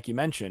 57, like you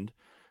mentioned,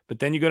 but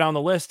then you go down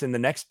the list and the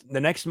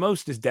next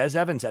most is Des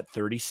Evans at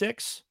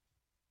 36.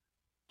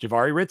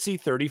 Jahvaree Ritzie,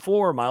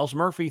 34. Miles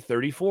Murphy,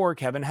 34.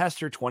 Kevin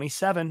Hester,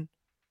 27.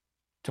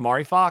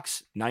 Tamari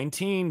Fox,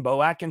 19.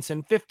 Bo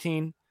Atkinson,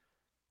 15.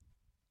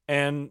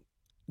 And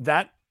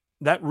that's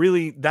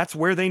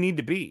where they need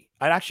to be.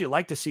 I'd actually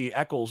like to see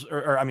Eccles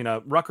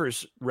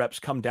Rucker's reps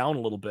come down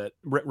a little bit,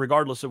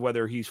 regardless of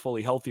whether he's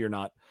fully healthy or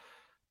not.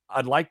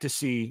 I'd like to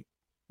see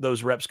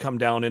those reps come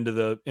down into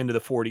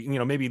the 40,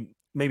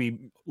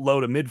 maybe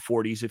low to mid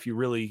 40s if you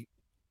really,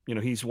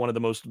 he's one of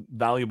the most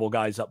valuable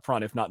guys up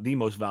front, if not the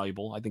most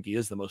valuable. I think he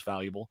is the most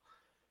valuable.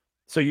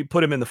 So you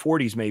put him in the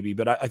 40s maybe,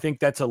 but I think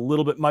that's a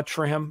little bit much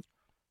for him.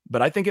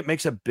 But I think it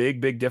makes a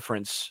big, big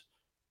difference.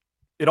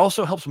 It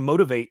also helps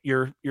motivate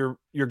your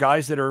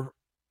guys that are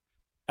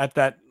at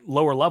that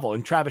lower level.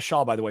 And Travis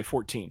Shaw, by the way,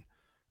 14.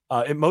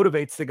 It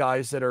motivates the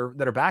guys that are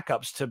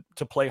backups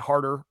to play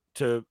harder,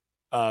 to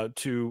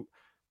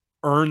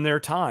earn their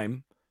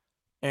time.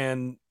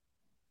 And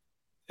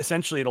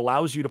essentially it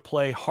allows you to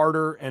play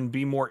harder and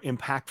be more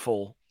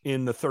impactful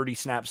in the 30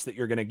 snaps that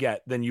you're going to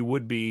get than you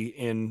would be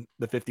in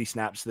the 50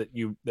 snaps that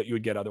you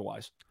would get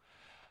otherwise.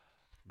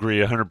 Agree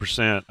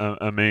 100%.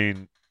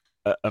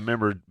 I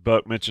remember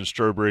Buck mentioned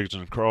Strobridge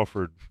and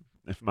Crawford.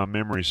 If my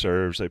memory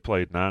serves, they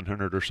played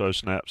 900 or so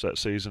snaps that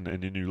season.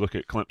 And then you look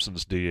at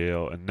Clemson's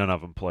DL and none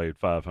of them played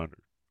 500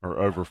 or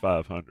over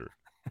 500.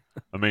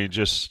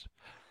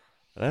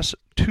 That's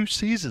 2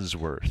 seasons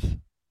worth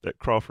that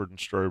Crawford and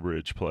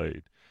Strobridge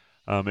played.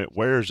 It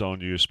wears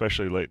on you,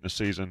 especially late in the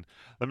season.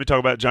 Let me talk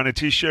about Johnny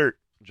T-Shirt.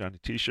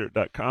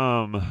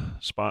 JohnnyT-Shirt.com,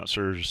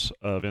 sponsors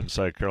of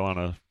Inside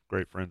Carolina,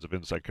 great friends of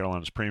Inside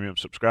Carolina's premium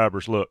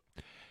subscribers. Look,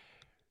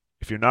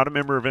 if you're not a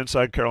member of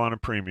Inside Carolina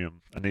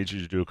Premium, I need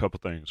you to do a couple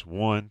things.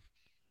 One,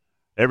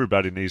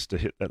 everybody needs to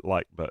hit that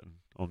like button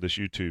on this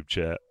YouTube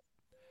chat.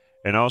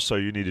 And also,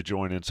 you need to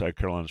join Inside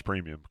Carolina's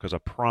Premium, because I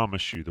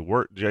promise you the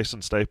work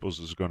Jason Staples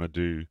is going to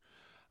do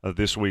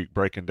this week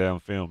breaking down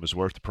film is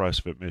worth the price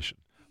of admission.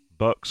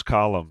 Buck's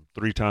column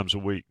 3 times a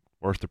week,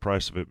 worth the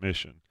price of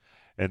admission.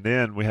 And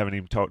then we haven't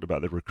even talked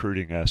about the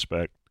recruiting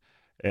aspect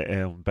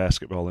and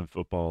basketball and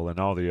football and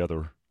all the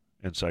other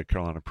Inside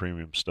Carolina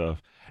Premium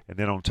stuff. And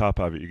then on top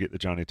of it, you get the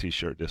Johnny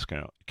T-Shirt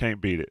discount. You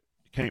can't beat it.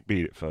 You can't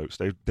beat it, folks.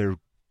 They're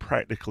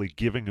practically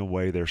giving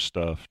away their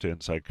stuff to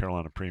Inside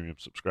Carolina Premium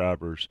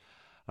subscribers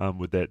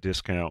with that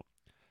discount.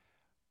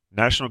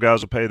 National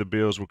guys will pay the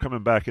bills. We're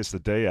coming back. It's the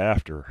day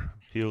after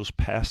Heels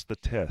passed the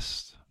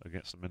test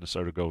against the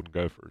Minnesota Golden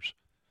Gophers.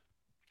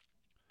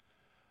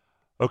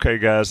 Okay,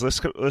 guys,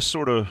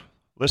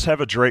 let's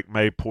have a Drake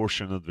May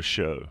portion of the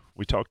show.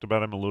 We talked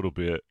about him a little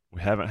bit.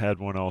 We haven't had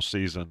one all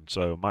season,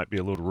 so it might be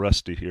a little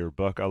rusty here.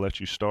 Buck, I'll let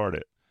you start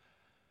it.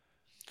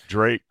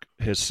 Drake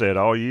has said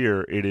all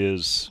year it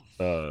is,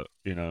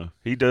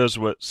 he does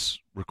what's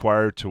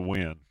required to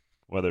win,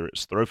 whether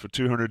it's throw for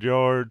 200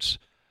 yards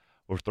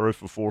or throw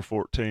for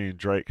 414.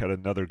 Drake had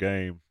another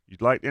game.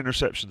 You'd like the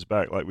interceptions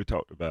back like we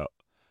talked about,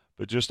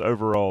 but just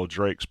overall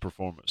Drake's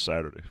performance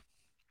Saturday.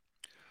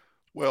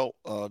 Well,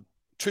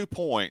 2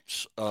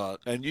 points,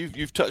 and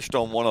you've touched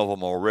on one of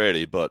them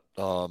already, but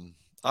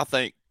I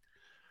think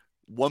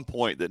one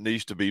point that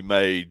needs to be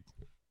made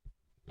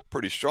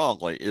pretty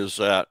strongly is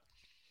that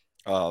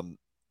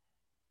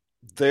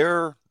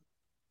their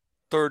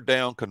third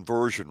down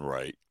conversion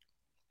rate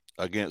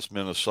against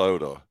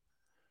Minnesota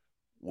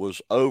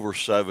was over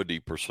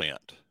 70%.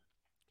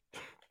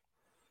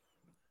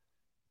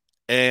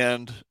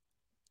 And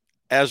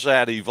as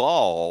that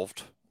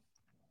evolved,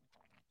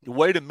 the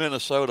way that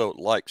Minnesota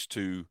likes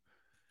to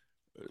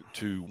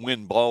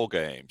win ball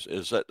games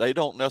is that they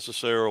don't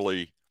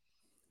necessarily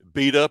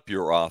beat up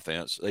your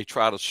offense. They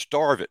try to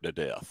starve it to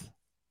death.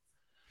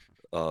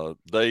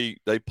 They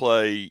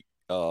play.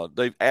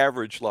 They've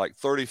averaged like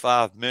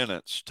 35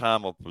 minutes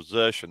time of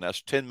possession.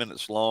 That's 10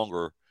 minutes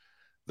longer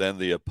than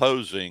the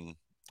opposing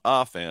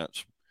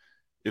offense.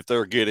 If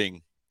they're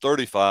getting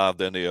 35,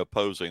 then the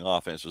opposing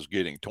offense is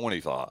getting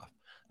 25.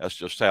 That's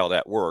just how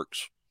that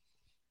works.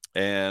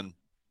 And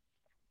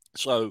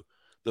so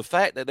the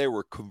fact that they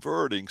were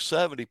converting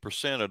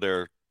 70% of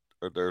their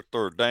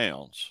third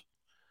downs,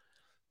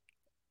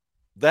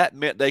 that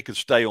meant they could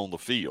stay on the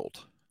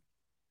field.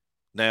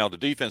 Now, the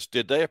defense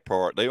did their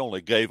part. They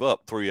only gave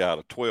up 3 out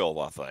of 12,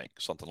 I think,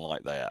 something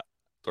like that,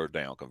 third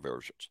down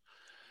conversions.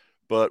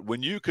 But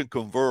when you can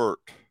convert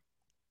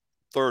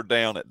third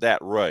down at that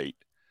rate,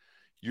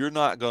 you're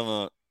not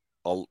going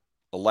to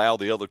allow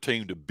the other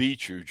team to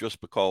beat you just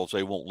because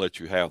they won't let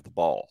you have the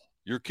ball.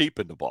 You're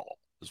keeping the ball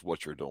is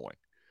what you're doing.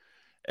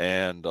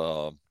 And,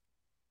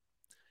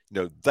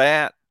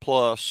 that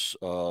plus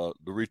the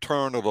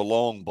return of the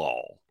long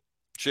ball.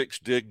 Chicks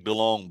dig the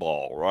long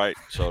ball, right?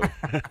 So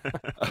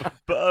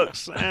Buck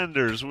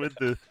Sanders with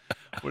the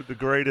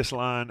greatest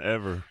line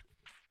ever.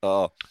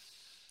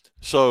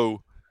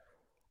 So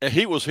and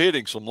he was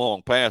hitting some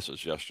long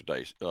passes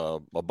yesterday, a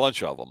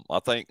bunch of them. I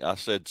think I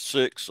said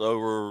 6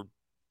 over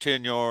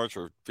 10 yards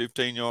or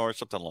 15 yards,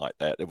 something like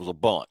that. It was a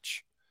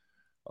bunch.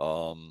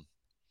 So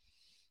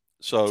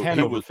 10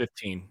 over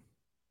 15.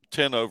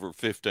 10 over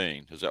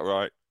 15. Is that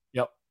right?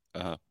 Yep.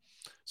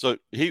 So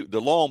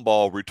the long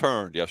ball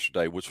returned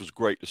yesterday, which was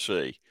great to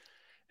see.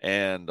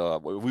 And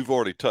we've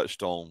already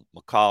touched on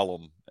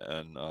McCollum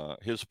and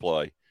his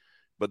play.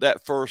 But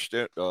that first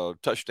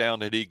touchdown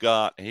that he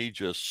got, he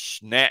just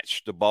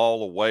snatched the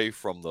ball away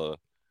from the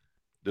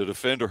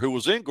defender who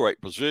was in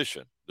great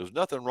position. There's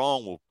nothing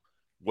wrong with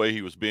the way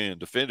he was being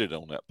defended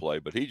on that play,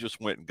 but he just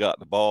went and got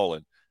the ball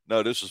and,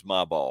 no, this is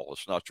my ball.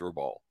 It's not your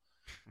ball.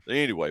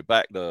 Anyway,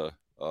 back to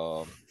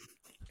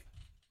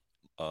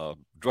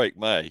Drake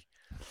May.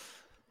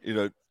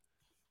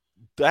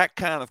 That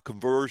kind of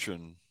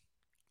conversion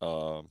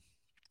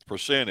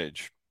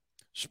percentage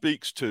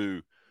speaks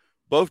to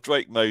both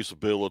Drake May's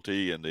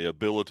ability and the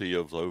ability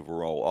of the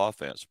overall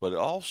offense, but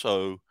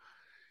also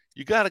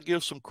you got to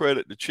give some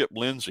credit to Chip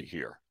Lindsey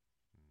here,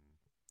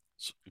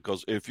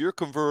 because if you're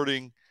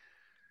converting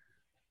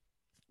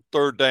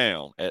third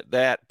down at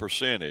that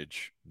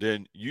percentage,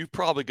 then you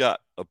probably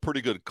got a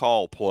pretty good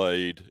call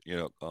played,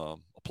 a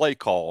play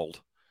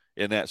called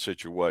in that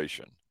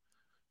situation.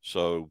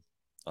 So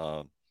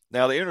now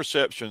the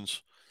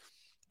interceptions,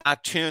 I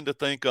tend to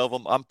think of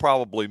them. I'm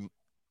probably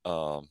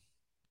a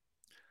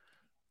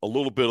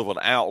little bit of an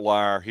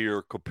outlier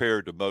here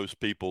compared to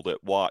most people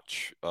that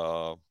watch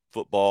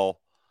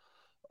football.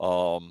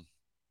 I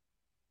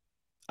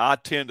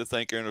tend to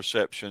think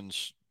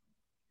interceptions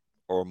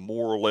are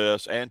more or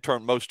less, and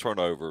most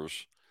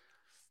turnovers,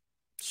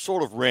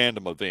 sort of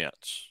random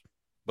events.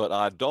 But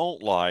I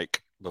don't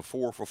like the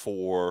 4 for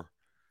 4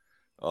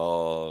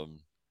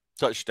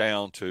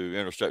 touchdown to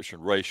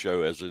interception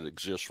ratio as it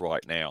exists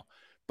right now.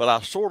 But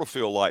I sort of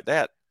feel like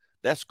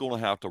that's going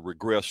to have to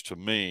regress to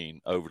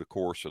mean over the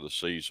course of the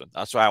season.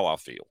 That's how I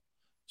feel.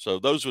 So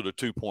those are the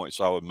 2 points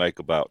I would make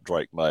about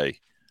Drake May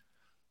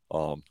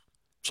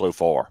so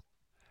far.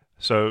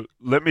 So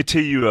let me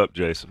tee you up,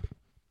 Jason.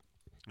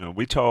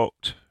 We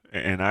talked,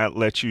 and I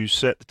let you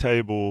set the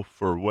table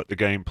for what the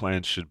game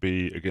plan should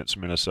be against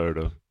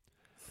Minnesota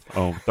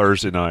on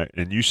Thursday night.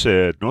 And you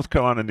said North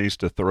Carolina needs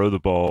to throw the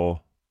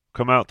ball,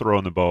 come out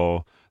throwing the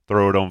ball,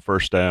 throw it on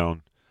first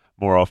down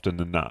more often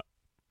than not.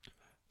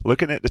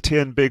 Looking at the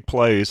 10 big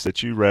plays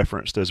that you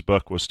referenced as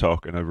Buck was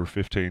talking, over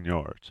 15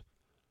 yards.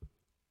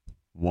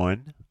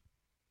 1.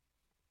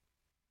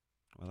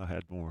 Well, I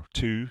had more.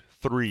 2,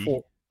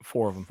 3.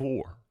 Four of them.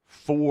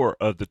 4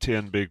 of the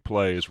 10 big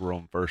plays were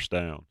on first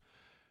down.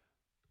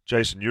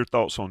 Jason, your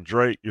thoughts on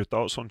Drake, your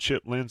thoughts on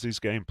Chip Lindsey's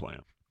game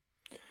plan?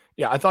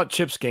 Yeah, I thought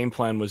Chip's game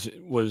plan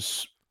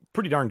was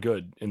pretty darn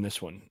good in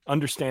this one.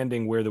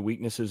 Understanding where the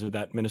weaknesses of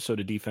that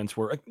Minnesota defense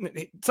were.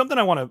 Something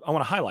I want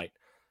to highlight.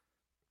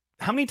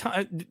 How many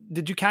times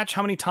did you catch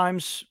how many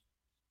times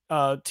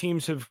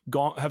teams have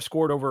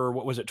scored over,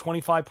 what was it,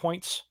 25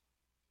 points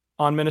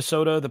on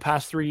Minnesota the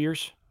past 3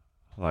 years?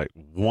 Like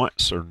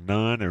once or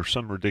none or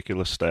some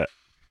ridiculous stat.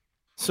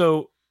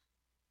 So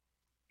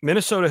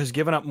Minnesota has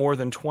given up more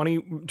than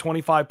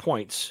 25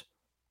 points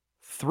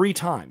 3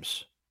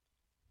 times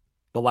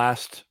the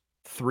last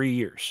 3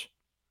 years.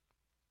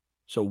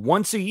 So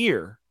once a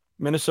year,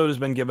 Minnesota's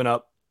been giving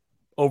up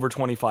over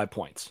 25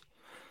 points.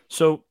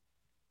 So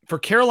for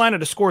Carolina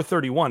to score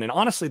 31, and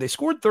honestly, they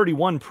scored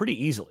 31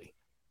 pretty easily.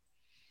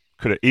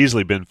 Could have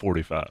easily been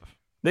 45.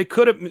 They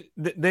could have.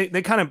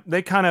 They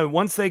kind of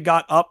once they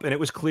got up and it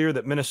was clear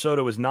that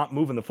Minnesota was not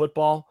moving the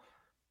football,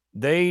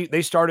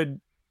 they started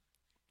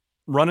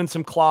running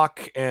some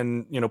clock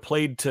and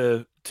played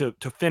to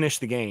finish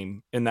the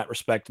game in that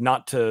respect,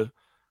 not to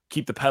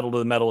keep the pedal to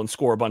the metal and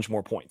score a bunch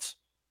more points.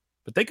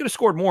 But they could have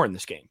scored more in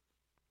this game.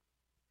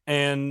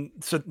 And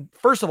so,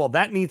 first of all,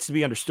 that needs to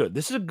be understood.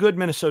 This is a good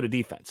Minnesota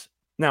defense.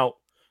 Now,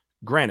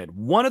 granted,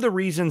 one of the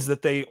reasons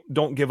that they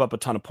don't give up a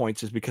ton of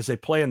points is because they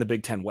play in the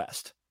Big Ten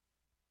West.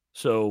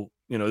 So,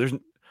 there's...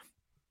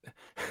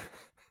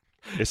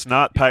 It's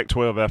not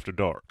Pac-12 after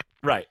dark.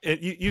 Right.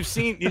 You've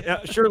seen,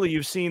 surely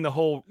you've seen the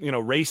whole,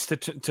 race to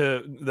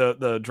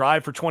the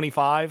drive for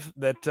 25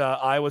 that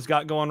Iowa's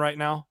got going right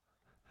now,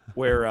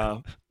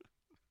 where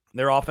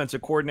their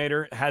offensive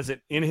coordinator has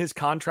it in his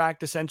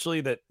contract,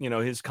 essentially, that,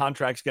 his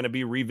contract's going to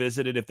be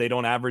revisited if they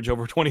don't average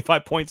over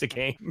 25 points a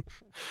game.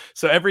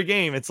 So every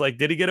game, it's like,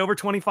 did he get over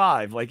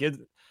 25? Like,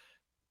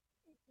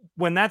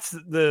 when that's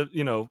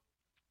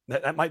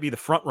that might be the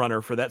front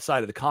runner for that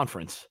side of the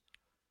conference.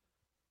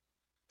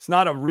 It's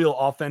not a real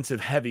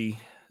offensive heavy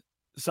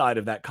side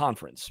of that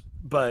conference,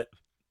 but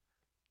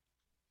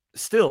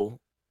still,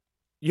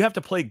 you have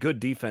to play good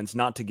defense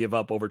not to give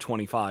up over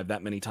 25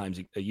 that many times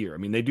a year. I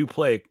mean, they do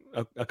play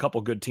a couple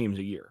good teams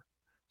a year.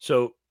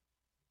 So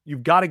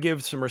you've got to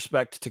give some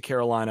respect to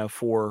Carolina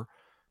for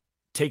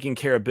taking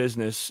care of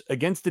business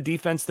against a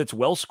defense that's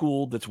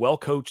well-schooled, that's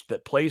well-coached,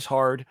 that plays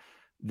hard,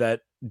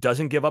 that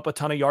doesn't give up a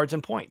ton of yards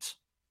and points.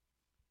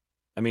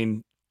 I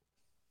mean,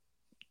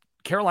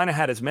 Carolina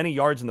had as many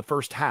yards in the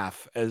first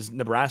half as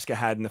Nebraska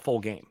had in the full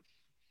game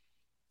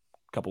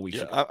a couple weeks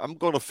ago. I'm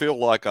going to feel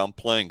like I'm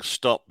playing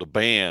Stump the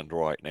Band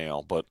right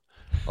now, but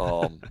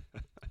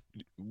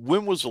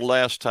when was the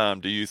last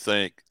time, do you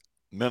think,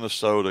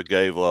 Minnesota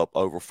gave up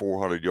over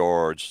 400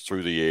 yards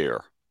through the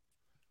air?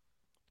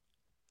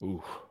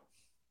 Ooh.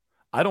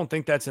 I don't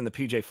think that's in the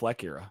PJ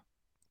Fleck era.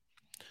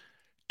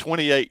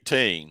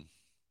 2018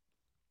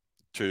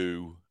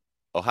 to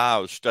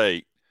Ohio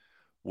State,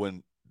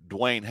 when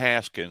Dwayne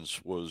Haskins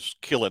was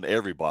killing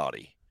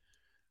everybody.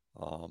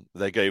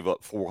 They gave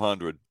up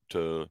 400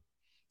 to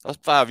 – that's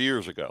 5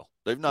 years ago.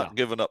 They've not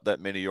given up that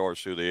many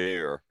yards through the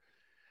air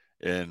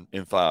in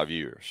 5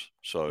 years.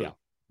 So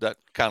that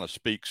kind of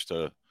speaks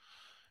to,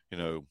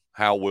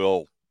 how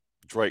well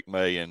Drake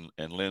May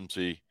and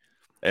Lindsey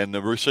and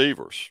the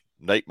receivers,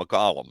 Nate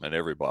McCollum and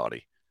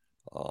everybody,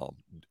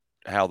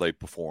 how they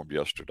performed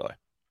yesterday.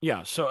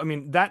 Yeah. So, I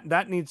mean,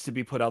 that needs to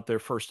be put out there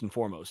first and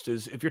foremost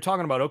is if you're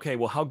talking about, okay,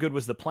 well, how good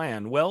was the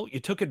plan? Well, you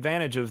took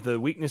advantage of the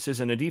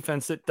weaknesses in a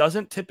defense that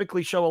doesn't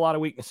typically show a lot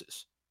of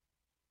weaknesses.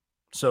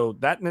 So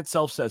that in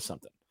itself says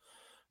something.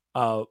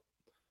 And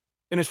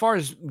as far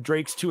as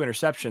Drake's 2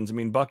 interceptions, I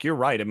mean, Buck, you're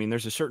right. I mean,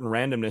 there's a certain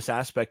randomness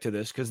aspect to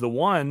this because the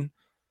one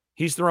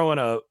he's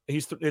throwing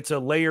it's a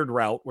layered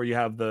route where you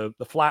have the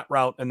flat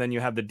route and then you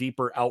have the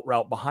deeper out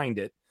route behind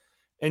it.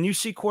 And you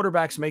see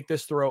quarterbacks make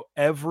this throw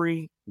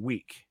every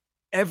week.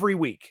 Every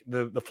week,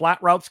 the flat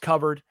route's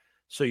covered,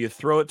 so you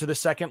throw it to the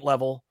second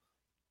level,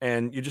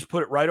 and you just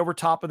put it right over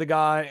top of the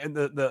guy and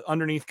the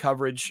underneath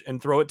coverage,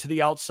 and throw it to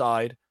the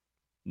outside.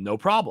 No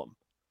problem.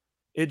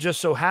 It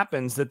just so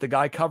happens that the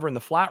guy covering the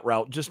flat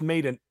route just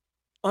made an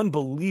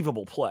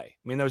unbelievable play.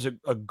 I mean, there was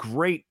a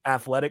great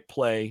athletic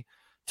play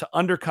to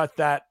undercut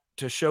that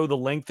to show the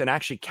length and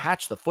actually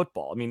catch the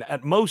football. I mean,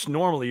 at most,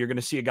 normally you're going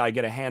to see a guy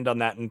get a hand on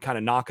that and kind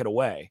of knock it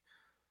away.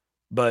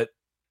 But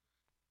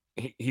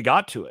he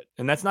got to it.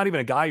 And that's not even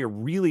a guy you're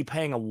really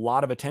paying a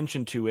lot of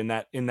attention to in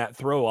that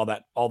throw all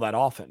that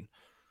often.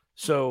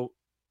 So,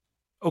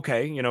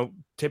 okay,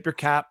 tip your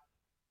cap,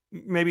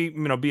 maybe,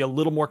 be a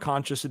little more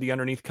conscious of the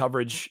underneath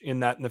coverage in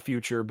the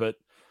future, but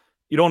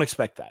you don't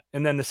expect that.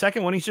 And then the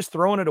second one, he's just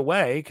throwing it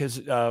away because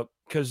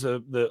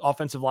the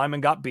offensive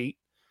lineman got beat.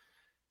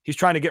 He's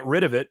trying to get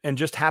rid of it and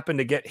just happened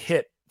to get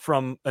hit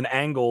from an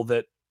angle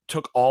that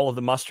took all of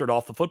the mustard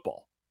off the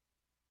football.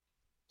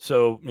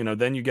 So,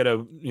 then you get a,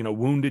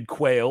 wounded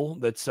quail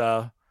that's,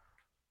 going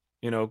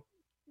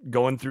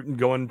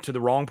to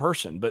the wrong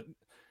person. But,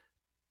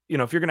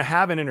 if you're going to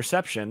have an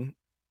interception,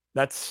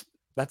 that's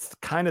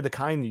kind of the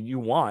kind that you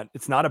want.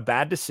 It's not a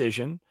bad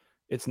decision.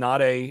 It's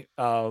not a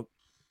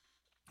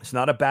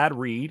bad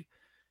read.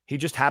 He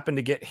just happened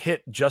to get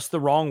hit just the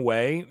wrong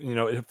way.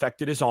 It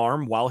affected his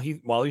arm while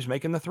he's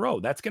making the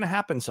throw. That's going to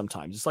happen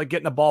sometimes. It's like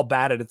getting a ball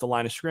batted at the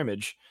line of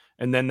scrimmage,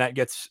 and then that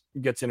gets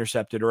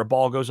intercepted, or a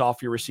ball goes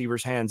off your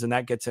receiver's hands and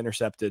that gets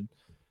intercepted.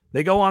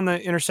 They go on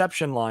the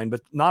interception line,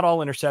 but not all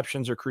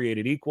interceptions are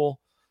created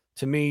equal.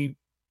 To me,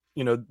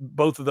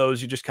 both of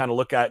those you just kind of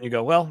look at and you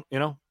go, well,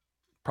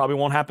 probably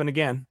won't happen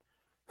again.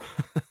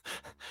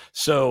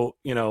 So,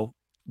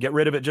 get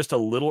rid of it just a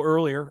little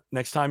earlier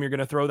next time you're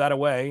going to throw that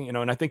away, and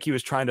I think he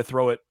was trying to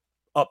throw it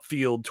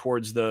upfield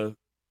towards the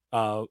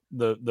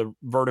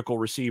vertical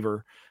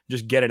receiver,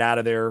 just get it out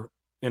of there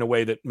in a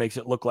way that makes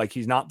it look like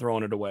he's not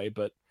throwing it away.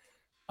 But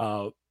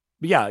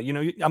yeah,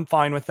 I'm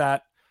fine with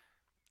that.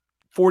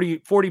 40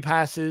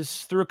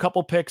 passes, threw a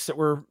couple picks that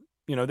were,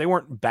 they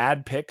weren't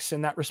bad picks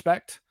in that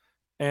respect,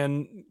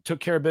 and took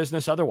care of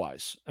business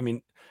otherwise. I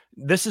mean,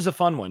 this is a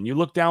fun one. You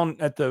look down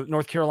at the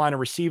North Carolina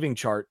receiving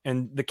chart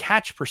and the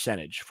catch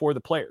percentage for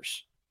the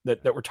players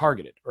that were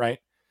targeted, right?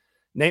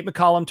 Nate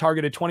McCollum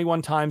targeted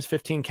 21 times,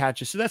 15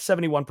 catches. So that's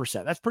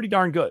 71%. That's pretty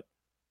darn good.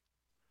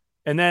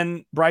 And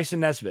then Bryson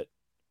Nesbitt,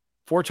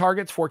 4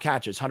 targets, 4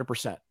 catches,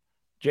 100%.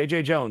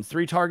 J.J. Jones,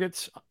 3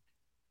 targets,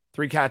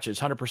 3 catches,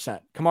 100%.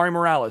 Kamari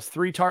Morales,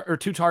 2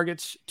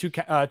 targets, 2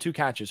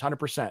 catches,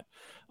 100%.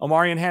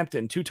 Omarion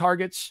Hampton, 2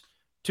 targets,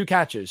 2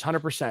 catches,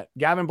 100%.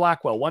 Gavin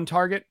Blackwell, 1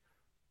 target,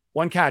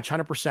 1 catch,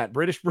 100%.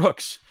 British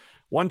Brooks,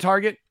 1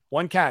 target,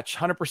 1 catch,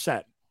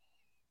 100%.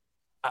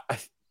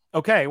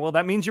 Okay, well,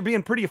 that means you're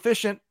being pretty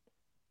efficient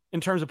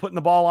in terms of putting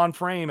the ball on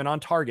frame and on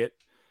target,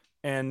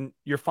 and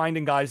you're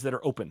finding guys that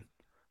are open.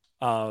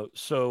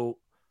 So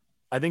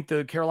I think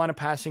the Carolina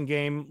passing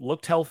game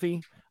looked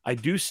healthy. I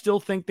do still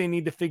think they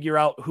need to figure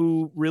out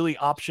who really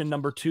option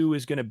number 2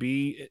 is going to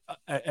be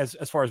as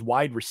far as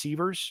wide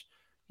receivers.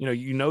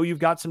 You've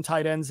got some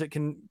tight ends that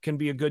can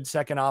be a good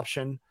second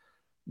option.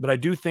 But I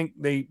do think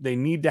they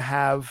need to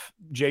have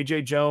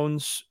J.J.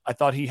 Jones. I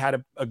thought he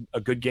had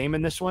a good game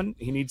in this one.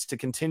 He needs to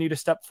continue to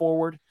step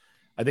forward.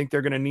 I think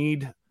they're going to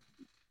need,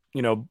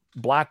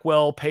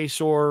 Blackwell,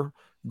 Paysor,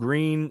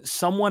 Green,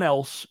 someone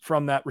else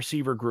from that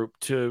receiver group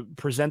to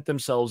present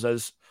themselves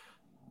as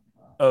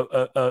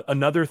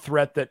another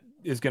threat that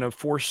is going to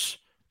force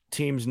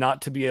teams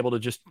not to be able to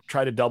just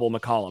try to double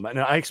McCollum. And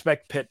I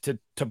expect Pitt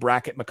to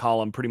bracket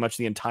McCollum pretty much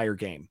the entire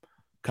game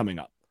coming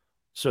up.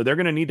 So they're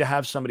going to need to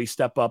have somebody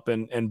step up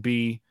and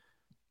be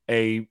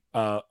a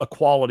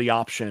quality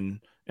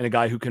option and a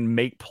guy who can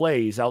make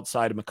plays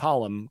outside of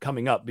McCollum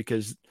coming up,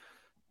 because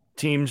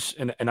teams,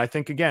 and I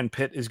think, again,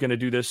 Pitt is going to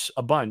do this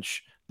a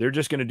bunch. They're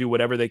just going to do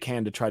whatever they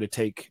can to try to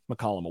take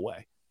McCollum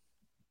away.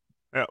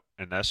 Yeah,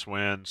 and that's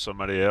when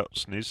somebody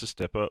else needs to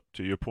step up,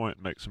 to your point,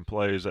 and make some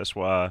plays. That's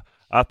why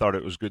I thought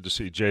it was good to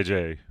see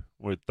JJ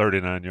with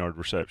 39-yard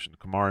reception.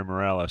 Kamari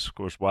Morales, of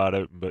course, wide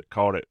open, but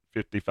caught it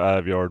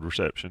 55-yard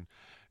reception.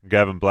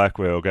 Gavin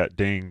Blackwell got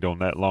dinged on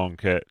that long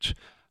catch.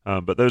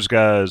 But those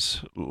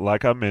guys,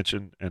 like I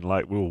mentioned, and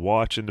like we'll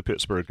watch in the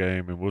Pittsburgh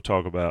game, and we'll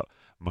talk about,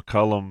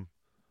 McCollum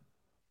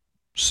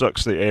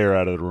sucks the air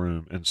out of the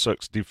room and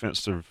sucks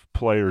defensive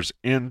players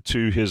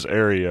into his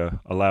area,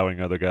 allowing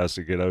other guys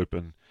to get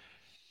open.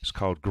 It's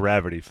called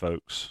gravity,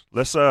 folks.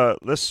 Let's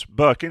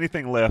Buck,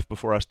 anything left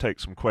before I take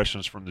some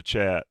questions from the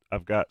chat?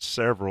 I've got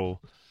several,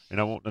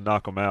 and I want to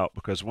knock them out,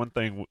 because one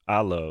thing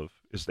I love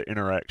is the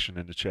interaction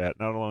in the chat,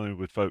 not only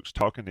with folks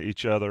talking to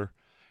each other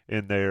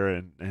in there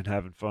and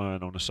having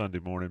fun on a Sunday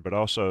morning, but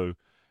also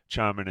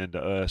chiming into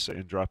us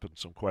and dropping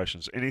some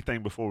questions.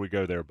 Anything before we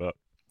go there, Buck?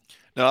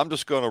 Now, I'm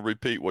just going to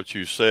repeat what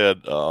you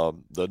said.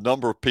 The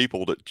number of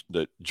people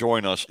that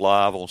join us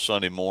live on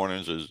Sunday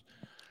mornings is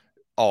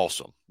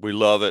awesome. We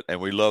love it,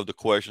 and we love the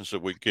questions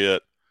that we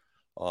get.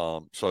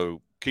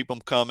 So keep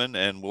them coming,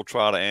 and we'll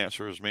try to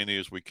answer as many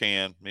as we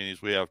can, many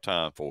as we have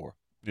time for.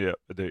 Yeah,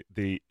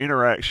 the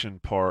interaction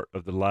part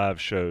of the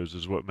live shows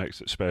is what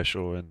makes it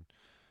special. And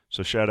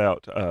so shout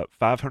out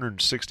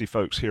 560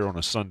 folks here on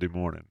a Sunday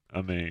morning.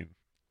 I mean,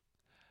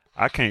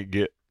 I can't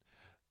get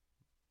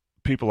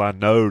people I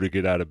know to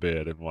get out of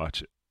bed and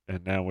watch it.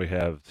 And now we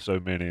have so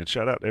many. And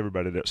shout out to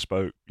everybody that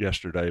spoke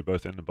yesterday,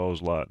 both in the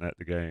Bowls lot and at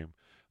the game.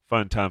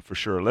 Fun time for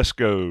sure. Let's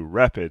go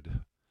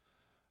rapid.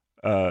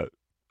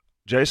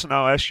 Jason,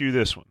 I'll ask you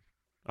this one.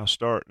 I'll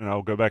start and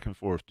I'll go back and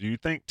forth. Do you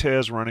think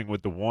Tez running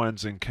with the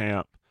ones in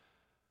camp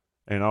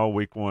and all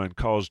week one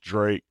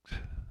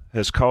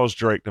has caused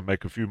Drake to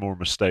make a few more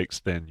mistakes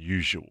than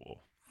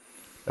usual?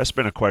 That's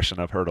been a question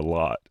I've heard a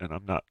lot, and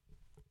I'm not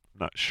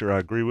sure I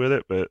agree with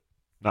it, but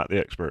not the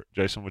expert.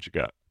 Jason, what you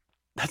got?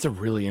 That's a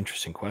really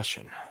interesting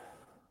question.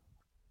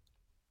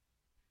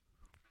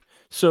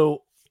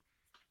 So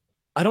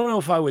I don't know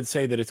if I would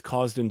say that it's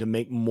caused him to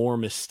make more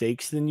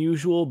mistakes than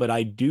usual, but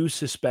I do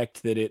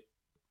suspect that it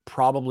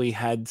probably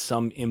had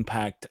some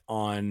impact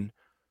on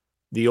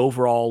the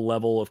overall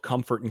level of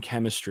comfort and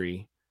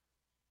chemistry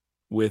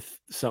with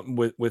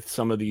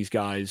some of these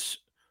guys,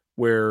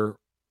 where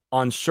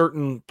on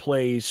certain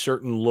plays,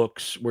 certain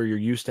looks where you're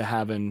used to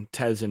having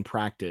Tez in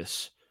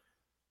practice,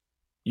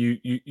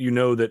 you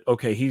know that,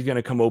 okay, he's going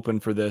to come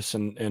open for this,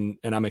 and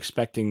I'm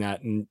expecting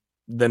that. And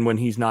then when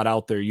he's not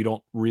out there, you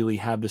don't really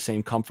have the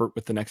same comfort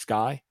with the next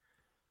guy.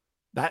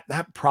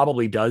 That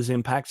probably does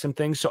impact some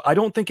things. So I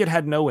don't think it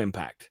had no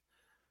impact.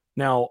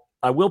 Now,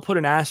 I will put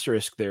an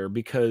asterisk there,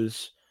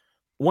 because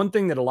one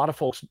thing that a lot of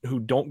folks who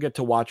don't get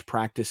to watch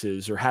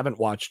practices or haven't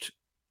watched,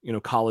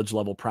 college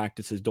level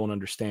practices don't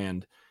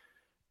understand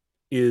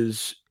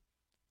is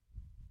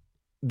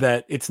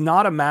that it's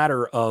not a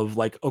matter of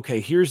like,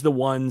 okay, here's the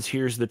ones,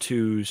 here's the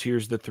twos,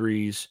 here's the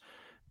threes,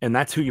 and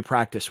that's who you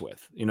practice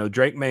with.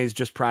 Drake May's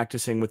just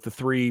practicing with the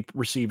three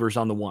receivers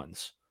on the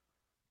ones.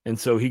 And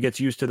so he gets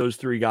used to those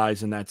three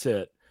guys, and that's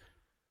it.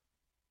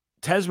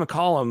 Tez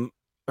Walker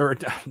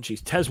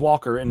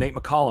and Nate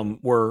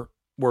McCollum were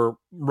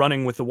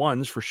running with the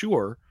ones for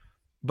sure,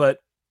 but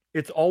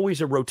it's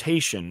always a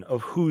rotation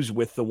of who's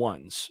with the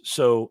ones.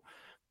 So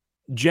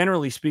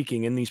generally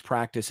speaking, in these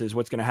practices,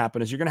 what's going to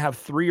happen is you're going to have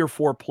 3 or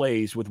 4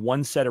 plays with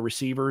one set of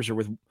receivers,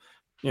 or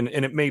and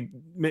it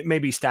may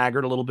be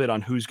staggered a little bit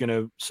on who's going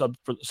to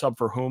sub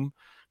for whom,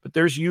 but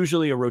there's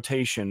usually a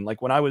rotation.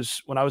 Like when I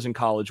was in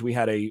college, we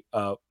had a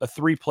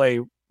 3-play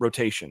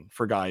rotation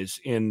for guys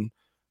in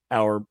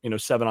our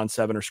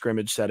 7-on-7 or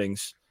scrimmage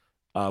settings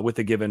with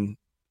a given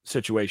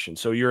situation.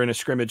 So you're in a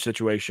scrimmage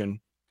situation,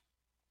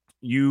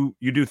 you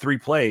do 3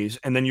 plays,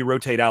 and then you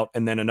rotate out,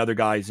 and then another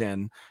guy's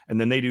in,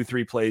 and then they do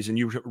 3 plays, and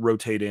you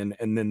rotate in,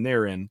 and then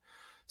they're in.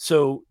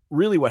 So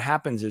really what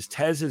happens is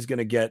Tez is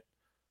going to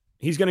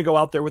he's going to go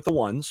out there with the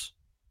ones,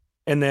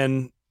 and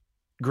then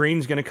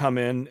Green's going to come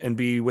in and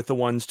be with the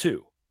ones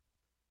too.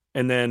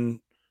 And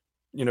then,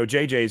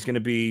 JJ is going to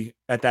be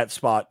at that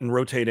spot and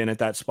rotate in at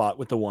that spot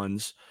with the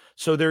ones.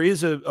 So there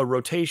is a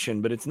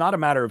rotation, but it's not a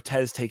matter of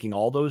Tez taking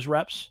all those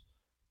reps.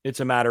 It's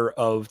a matter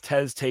of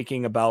Tez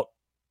taking about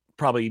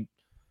probably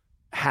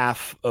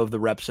half of the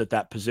reps at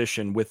that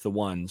position with the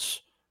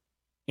ones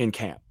in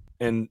camp.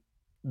 And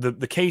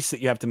the case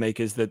that you have to make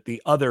is that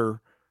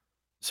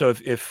so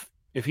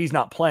if he's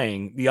not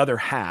playing, the other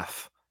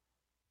half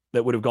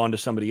that would have gone to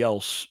somebody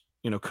else,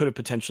 could have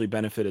potentially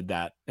benefited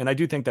that. And I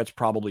do think that's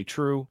probably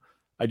true.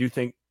 I do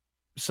think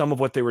some of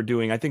what they were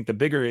doing, I think the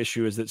bigger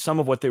issue is that some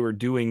of what they were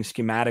doing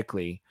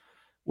schematically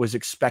was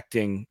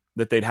expecting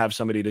that they'd have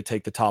somebody to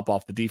take the top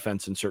off the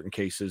defense in certain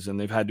cases, and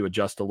they've had to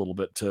adjust a little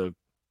bit to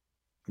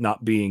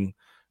not being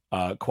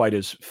quite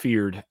as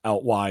feared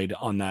out wide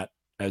on that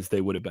as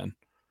they would have been.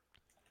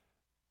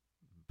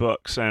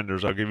 Buck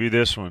Sanders, I'll give you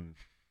this one.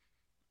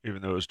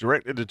 Even though it's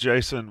directed to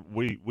Jason,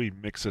 we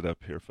mix it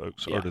up here,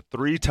 folks. Yeah. Are the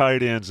 3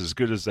 tight ends as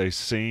good as they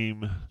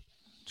seem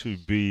to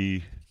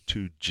be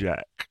to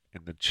Jack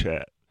in the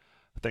chat?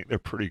 I think they're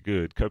pretty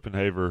good.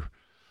 Copenhaver,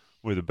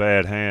 with a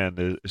bad hand,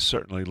 is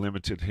certainly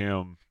limited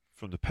him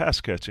from the pass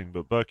catching.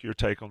 But, Buck, your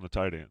take on the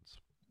tight ends?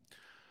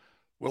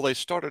 Well, they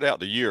started out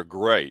the year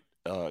great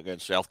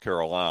against South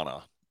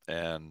Carolina.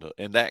 And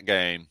in that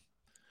game,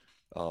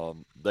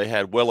 they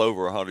had well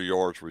over 100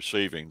 yards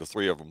receiving, the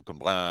 3 of them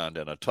combined,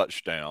 and a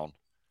touchdown.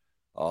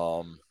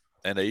 And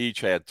they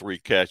each had 3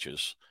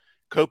 catches.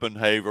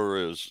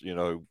 Copenhaver is,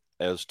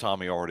 as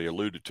Tommy already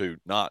alluded to,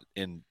 not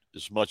in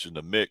as much in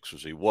the mix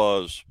as he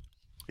was.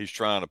 He's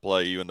trying to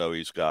play even though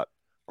he's got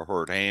a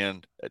hurt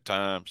hand at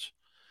times.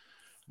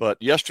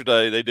 But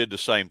yesterday they did the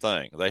same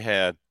thing. They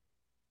had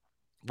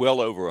well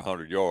over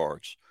 100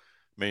 yards.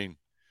 I mean,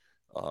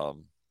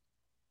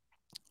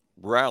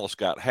 Morales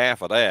got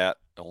half of that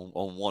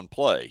on one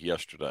play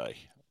yesterday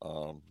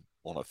on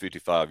a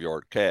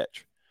 55-yard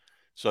catch.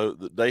 So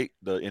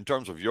in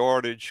terms of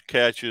yardage,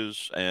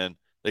 catches, and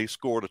they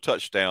scored a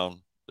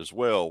touchdown as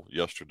well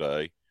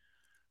yesterday.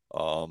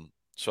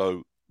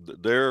 So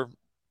they're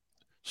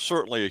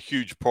certainly a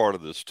huge part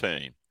of this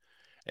team.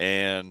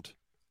 And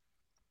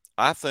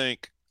I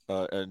think,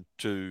 and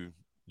to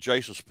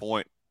Jason's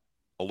point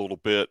a little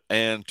bit,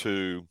 and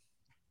to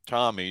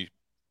Tommy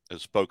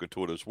has spoken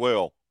to it as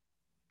well,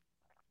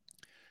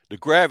 the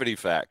gravity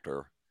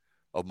factor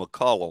of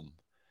McCollum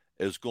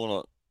is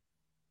going to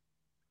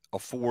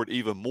afford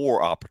even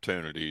more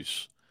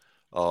opportunities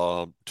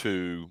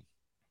to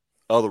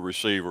other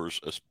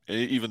receivers,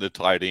 even the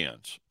tight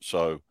ends.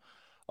 So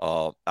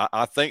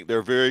I think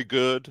they're very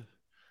good.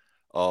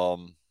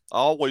 I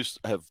always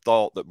have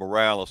thought that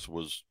Morales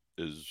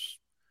is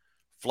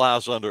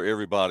flies under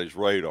everybody's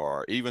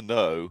radar, even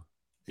though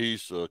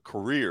he's a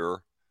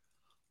career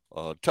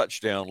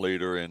touchdown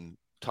leader in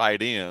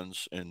tight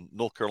ends in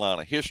North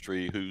Carolina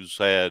history, who's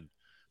had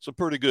some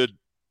pretty good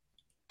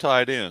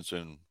tight ends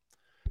in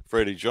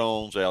Freddie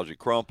Jones, Algie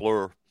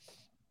Crumpler,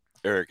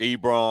 Eric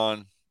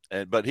Ebron,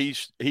 but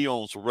he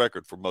owns the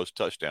record for most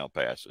touchdown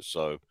passes.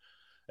 So,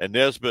 and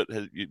Nesbitt,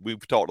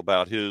 we've talked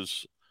about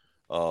his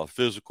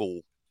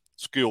physical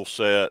skill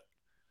set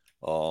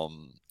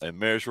and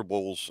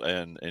measurables,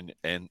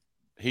 and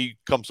he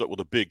comes up with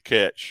a big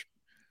catch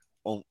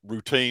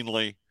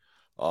routinely.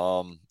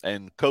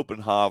 And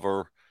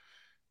Copenhaver,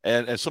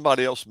 and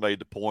somebody else made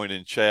the point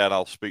in chat.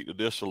 I'll speak to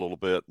this a little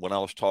bit when I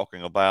was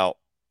talking about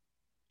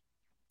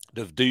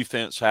the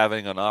defense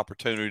having an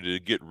opportunity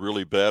to get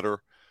really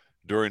better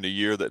during the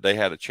year, that they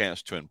had a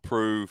chance to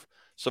improve.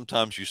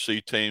 Sometimes you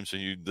see teams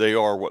and they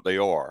are what they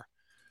are,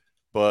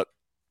 but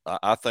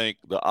I think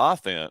the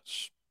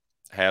offense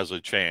has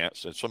a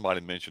chance, and somebody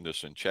mentioned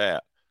this in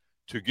chat,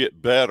 to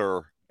get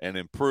better and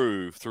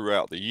improve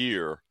throughout the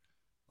year.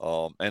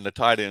 And the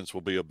tight ends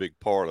will be a big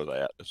part of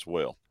that as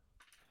well.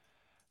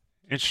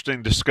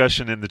 Interesting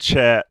discussion in the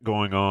chat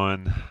going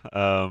on.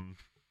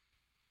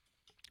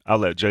 I'll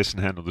let Jason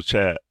handle the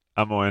chat.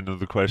 I'm going to handle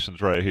the questions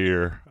right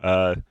here.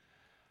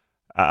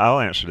 I'll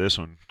answer this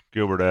one.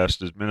 Gilbert asked,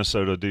 does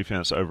Minnesota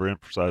defense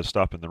overemphasize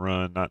stopping the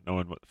run, not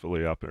knowing what the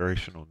fully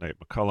operational Nate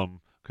McCullum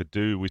could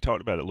do? We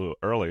talked about it a little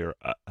earlier.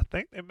 I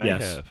think they may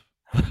have.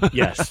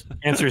 Yes.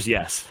 Answer is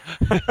yes.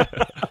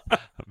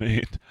 I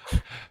mean,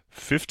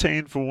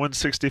 15 for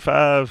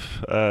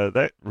 165,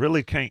 that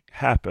really can't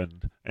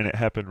happen, and it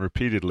happened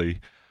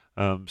repeatedly.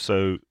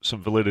 So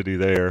some validity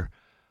there.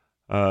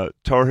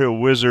 Tar Heel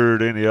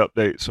Wizard, any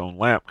updates on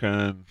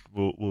Lampkin?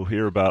 We'll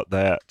hear about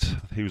that.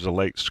 He was a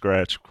late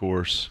scratch, of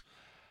course.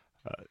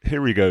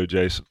 Here we go,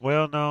 Jason.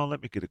 Well, no,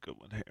 let me get a good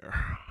one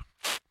here.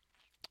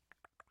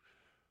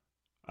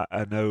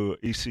 I know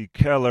E.C.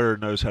 Keller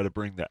knows how to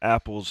bring the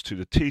apples to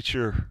the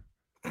teacher.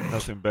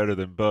 Nothing better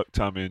than Buck,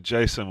 Tommy, and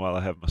Jason while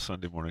I have my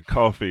Sunday morning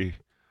coffee.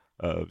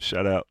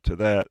 Shout out to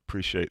that.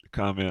 Appreciate the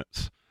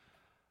comments.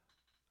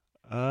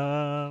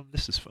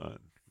 This is fun.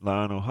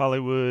 Lionel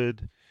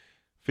Hollywood,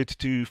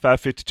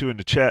 552 in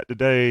the chat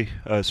today.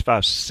 It's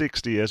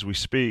 560 as we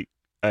speak.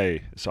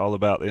 Hey, it's all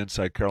about the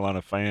Inside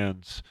Carolina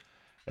fans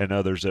and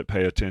others that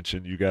pay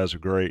attention. You guys are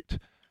great.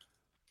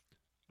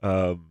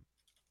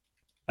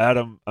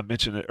 Adam, I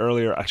mentioned it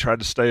earlier. I tried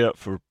to stay up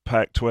for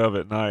Pac-12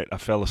 at night. I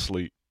fell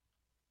asleep.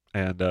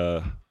 And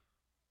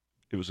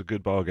it was a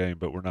good ball game,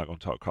 but we're not going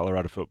to talk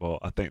Colorado football.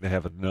 I think they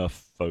have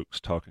enough folks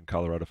talking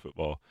Colorado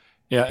football.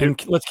 Yeah,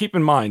 and let's keep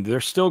in mind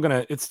it's still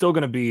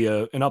gonna be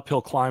an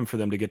uphill climb for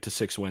them to get to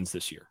 6 wins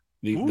this year.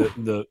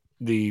 The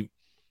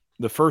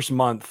first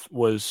month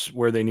was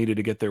where they needed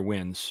to get their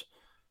wins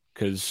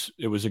because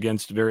it was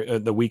against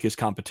the weakest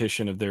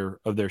competition of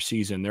their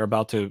season. They're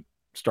about to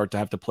start to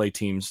have to play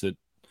teams that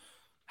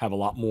have a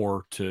lot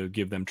more to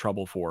give them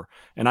trouble for.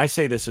 And I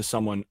say this as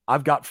someone,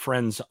 I've got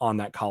friends on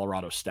that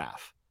Colorado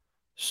staff.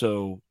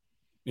 So,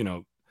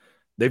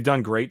 they've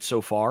done great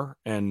so far,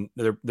 and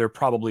they're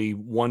probably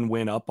one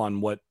win up on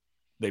what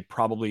they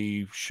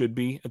probably should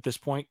be at this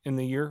point in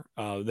the year.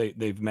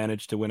 They've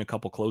managed to win a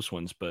couple close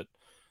ones, but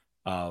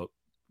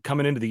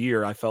coming into the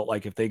year, I felt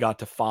like if they got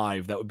to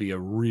 5, that would be a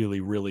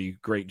really, really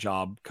great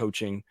job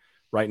coaching.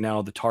 Right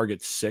now, the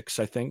target's 6,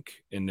 I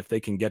think. And if they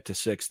can get to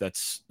 6,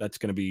 that's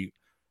going to be,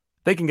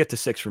 they can get to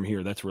 6 from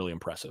here. That's really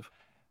impressive.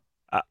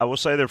 I will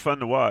say they're fun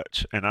to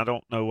watch, and I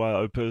don't know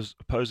why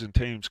opposing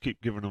teams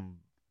keep giving them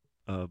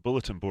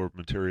bulletin board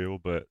material,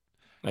 but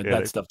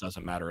that stuff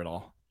doesn't matter at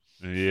all.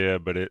 Yeah,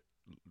 but it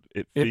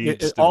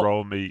feeds the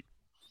raw meat.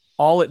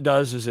 All it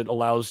does is it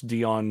allows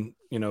Dion,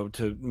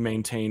 to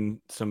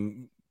maintain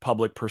some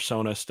public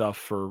persona stuff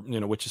for,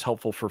 which is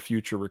helpful for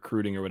future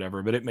recruiting or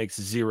whatever, but it makes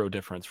zero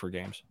difference for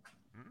games.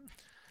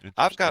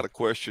 I've got a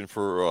question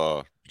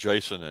for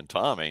Jason and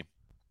Tommy.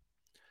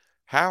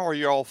 How are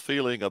y'all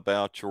feeling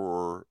about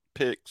your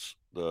picks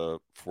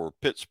for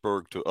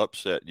Pittsburgh to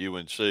upset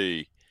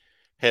UNC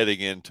heading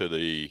into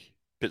the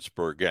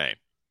Pittsburgh game?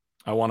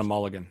 I want a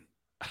mulligan.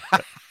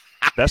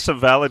 That's a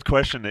valid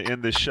question to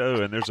end this show,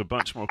 and there's a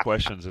bunch more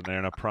questions in there,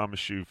 and I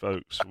promise you,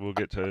 folks, we'll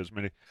get to as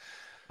many.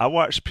 I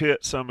watched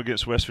Pitt some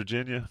against West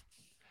Virginia,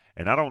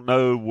 and I don't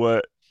know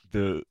what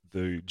the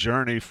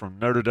journey from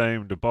Notre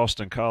Dame to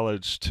Boston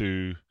College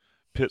to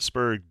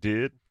Pittsburgh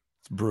did.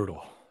 It's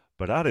brutal.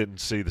 But I didn't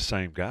see the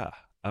same guy.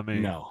 I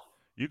mean, no.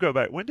 You go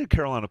back. When did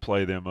Carolina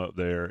play them up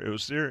there? It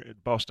was there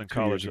at Boston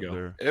College up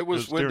there. It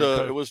was during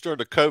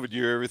the COVID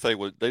year.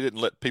 They didn't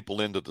let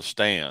people into the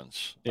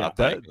stands. Yeah,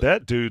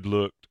 that dude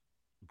looked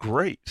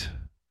great,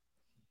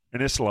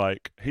 and it's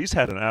like he's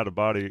had an out of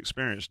body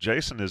experience.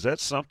 Jason, is that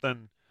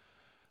something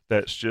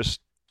that's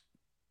just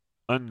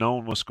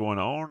unknown? What's going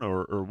on,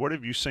 or what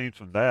have you seen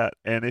from that?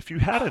 And if you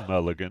had a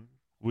mulligan,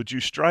 would you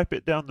stripe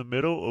it down the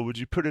middle, or would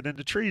you put it in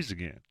the trees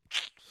again?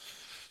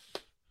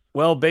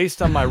 Well,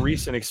 based on my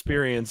recent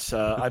experience,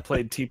 I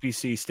played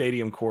TPC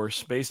Stadium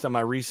course. Based on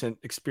my recent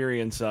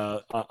experience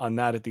on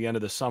that at the end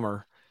of the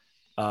summer,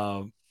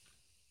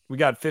 we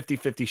got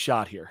 50-50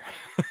 shot here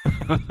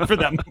for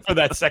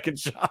that second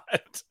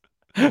shot.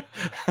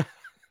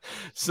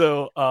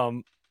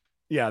 So,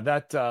 yeah,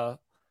 that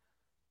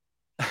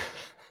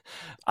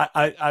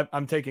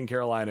I'm taking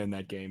Carolina in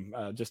that game.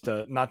 Just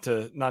not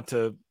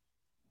to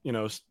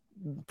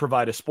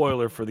provide a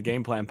spoiler for the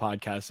game plan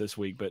podcast this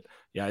week, but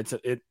yeah,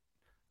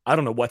 I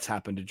don't know what's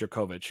happened to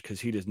Djokovic because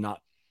he does not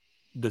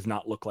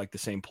look like the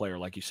same player,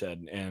 like you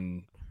said,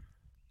 and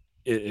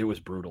it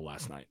was brutal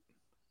last night.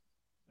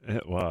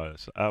 It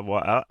was. I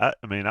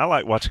mean, I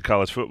like watching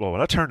college football,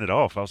 but I turned it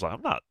off. I was like,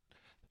 I'm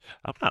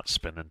not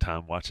spending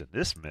time watching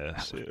this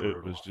mess.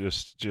 It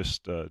was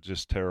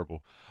just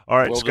terrible. All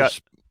right, well,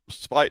 Scott.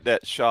 Despite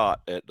that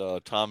shot at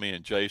Tommy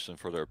and Jason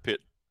for their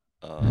pit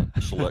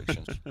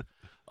selections,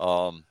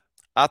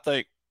 I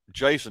think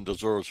Jason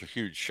deserves a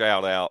huge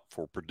shout out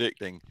for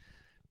predicting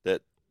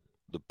that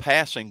the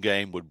passing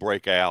game would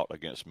break out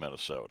against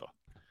Minnesota.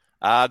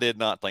 I did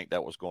not think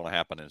that was going to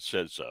happen and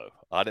said so.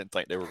 I didn't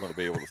think they were going to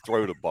be able to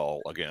throw the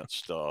ball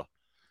against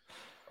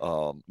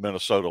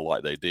Minnesota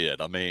like they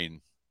did. I mean,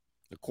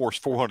 of course,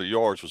 400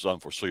 yards was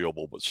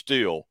unforeseeable, but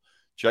still,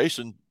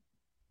 Jason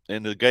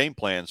in the game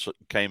plan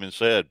came and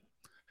said,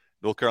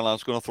 North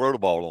Carolina's going to throw the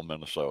ball on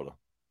Minnesota.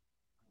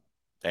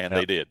 And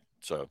they did.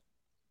 So,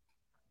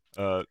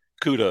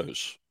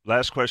 kudos.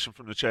 Last question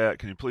from the chat.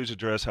 Can you please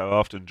address how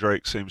often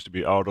Drake seems to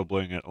be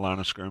audibling at line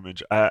of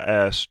scrimmage? I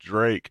asked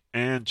Drake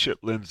and Chip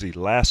Lindsey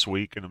last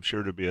week, and I'm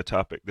sure to be a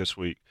topic this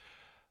week.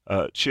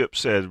 Chip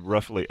said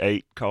roughly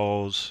 8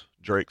 calls.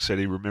 Drake said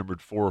he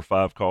remembered 4 or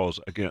 5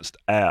 calls against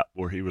App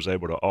where he was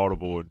able to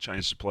audible and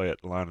change the play at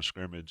the line of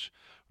scrimmage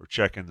or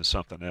check into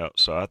something else.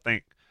 So I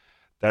think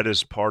that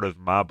is part of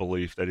my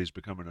belief that he's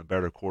becoming a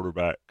better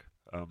quarterback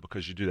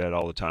because you do that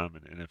all the time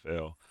in the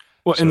NFL.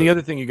 Well, and the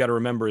other thing you got to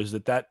remember is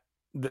that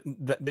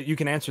you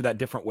can answer that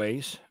different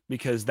ways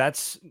because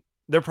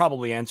they're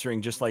probably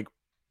answering just like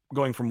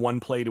going from one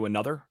play to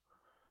another.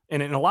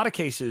 And in a lot of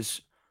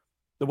cases,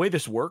 the way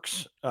this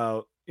works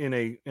in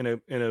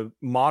a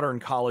modern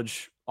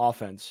college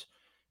offense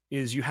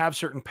is you have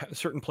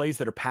certain plays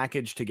that are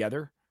packaged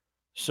together.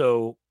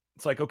 So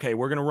it's like, okay,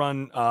 we're going to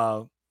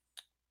run,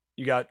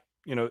 you got,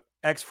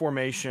 X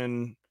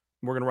formation,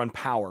 we're going to run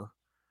power.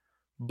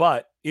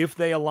 But if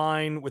they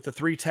align with the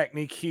 3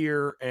 technique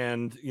here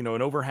and, an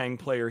overhang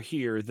player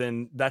here,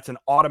 then that's an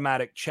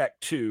automatic check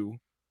to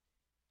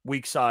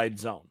weak side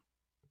zone,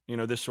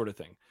 this sort of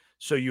thing.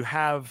 So you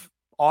have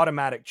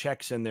automatic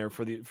checks in there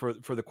for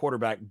the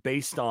quarterback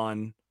based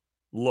on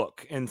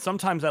look. And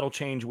sometimes that'll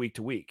change week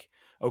to week.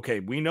 Okay,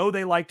 we know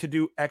they like to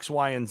do X,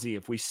 Y, and Z.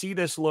 If we see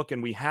this look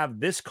and we have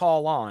this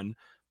call on,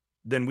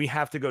 then we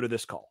have to go to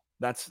this call.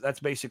 That's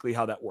basically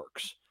how that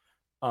works.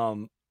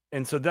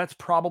 And so that's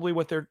probably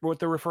what they're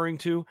referring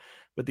to.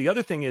 But the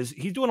other thing is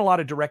he's doing a lot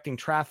of directing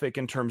traffic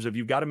in terms of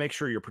you've got to make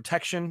sure your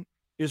protection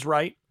is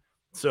right.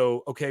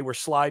 So, okay, we're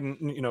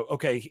sliding,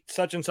 okay,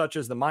 such and such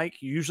is the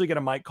mic. You usually get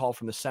a mic call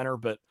from the center,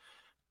 but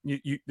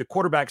the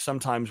quarterback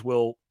sometimes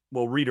will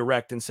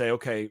redirect and say,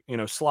 okay,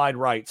 slide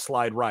right,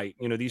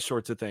 these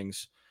sorts of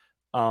things.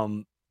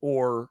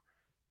 Or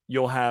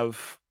you'll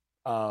have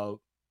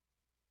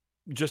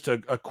just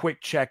a quick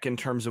check in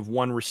terms of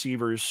one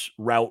receiver's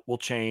route will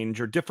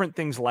change or different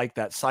things like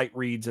that, sight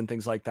reads and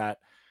things like that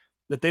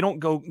they don't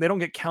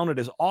get counted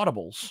as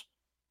audibles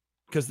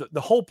because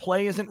the whole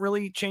play isn't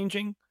really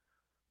changing,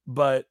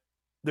 but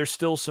there's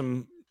still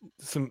some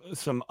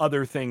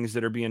other things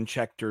that are being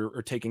checked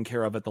or taken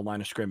care of at the line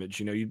of scrimmage.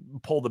 You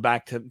pull the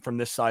back from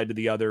this side to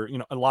the other,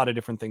 a lot of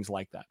different things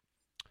like that.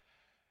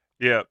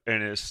 Yeah,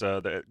 and it's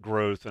that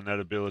growth and that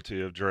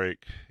ability of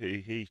Drake.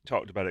 He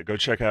talked about it. Go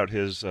check out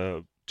his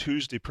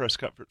Tuesday press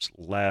conference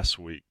last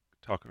week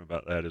talking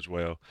about that as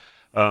well.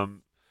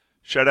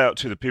 Shout out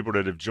to the people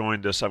that have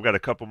joined us. I've got a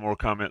couple more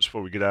comments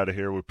before we get out of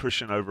here. We're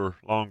pushing over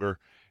longer.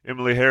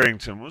 Emily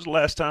Harrington, when was the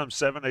last time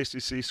 7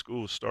 ACC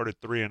schools started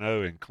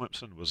 3-0 and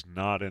Clemson was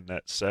not in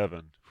that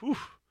 7? Whew.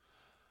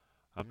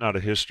 I'm not a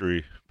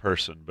history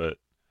person, but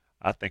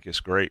I think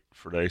it's great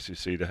for the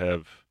ACC to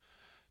have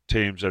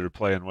teams that are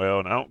playing well,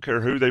 and I don't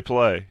care who they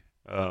play.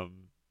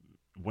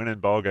 Winning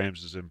ball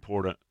games is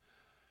important,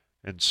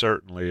 and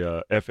certainly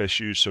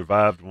FSU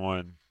survived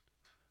one.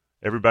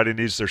 Everybody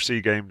needs their C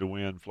game to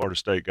win. Florida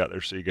State got their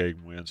C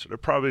game win, so they're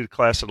probably the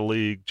class of the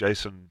league.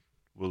 Jason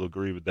will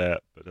agree with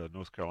that, but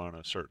North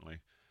Carolina certainly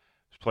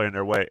is playing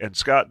their way. And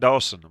Scott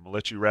Dawson, I'm going to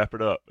let you wrap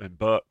it up. And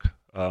Buck,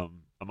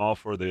 I'm all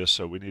for this,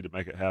 so we need to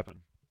make it happen.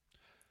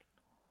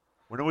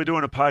 When are we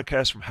doing a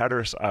podcast from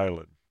Hatteras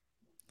Island?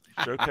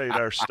 Showcase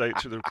our state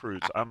to the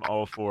recruits. I'm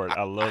all for it.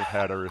 I love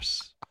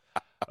Hatteras.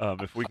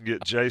 If we can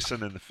get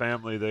Jason and the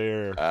family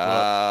there,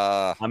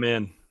 I'm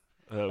in.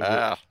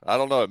 I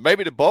don't know.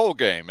 Maybe the bowl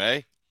game,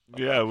 eh?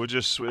 Yeah, we'll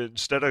just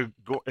instead of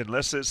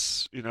unless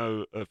it's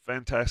a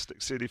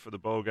fantastic city for the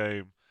bowl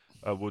game,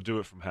 we'll do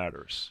it from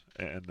Hatteras.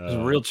 And there's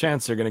a real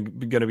chance they're going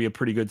to be a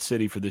pretty good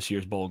city for this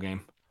year's bowl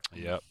game.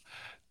 Yep.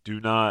 Do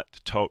not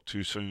talk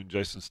too soon,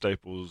 Jason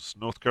Staples.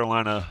 North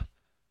Carolina,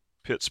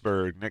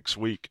 Pittsburgh next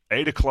week,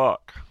 8:00.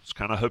 I was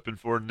kind of hoping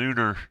for a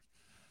nooner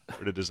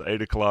but it is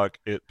 8 o'clock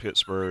at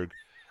Pittsburgh.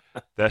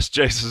 That's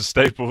Jason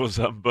Staples.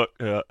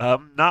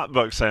 I'm not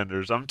Buck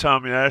Sanders. I'm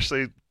Tommy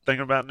Ashley,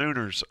 thinking about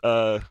Nooners.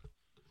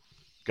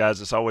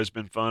 Guys, it's always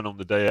been fun on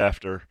the day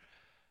after.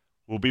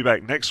 We'll be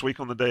back next week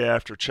on the day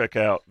after. Check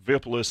out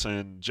Vipolis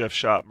and Jeff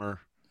Schottmer.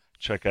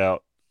 Check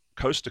out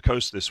Coast to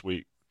Coast this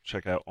week.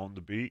 Check out On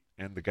the Beat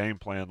and the Game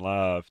Plan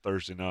Live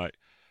Thursday night.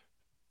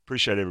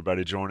 Appreciate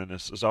everybody joining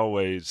us. As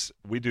always,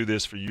 we do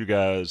this for you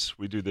guys.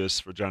 We do this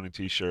for Johnny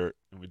T-Shirt,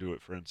 and we do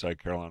it for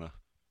Inside Carolina.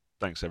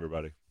 Thanks,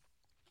 everybody.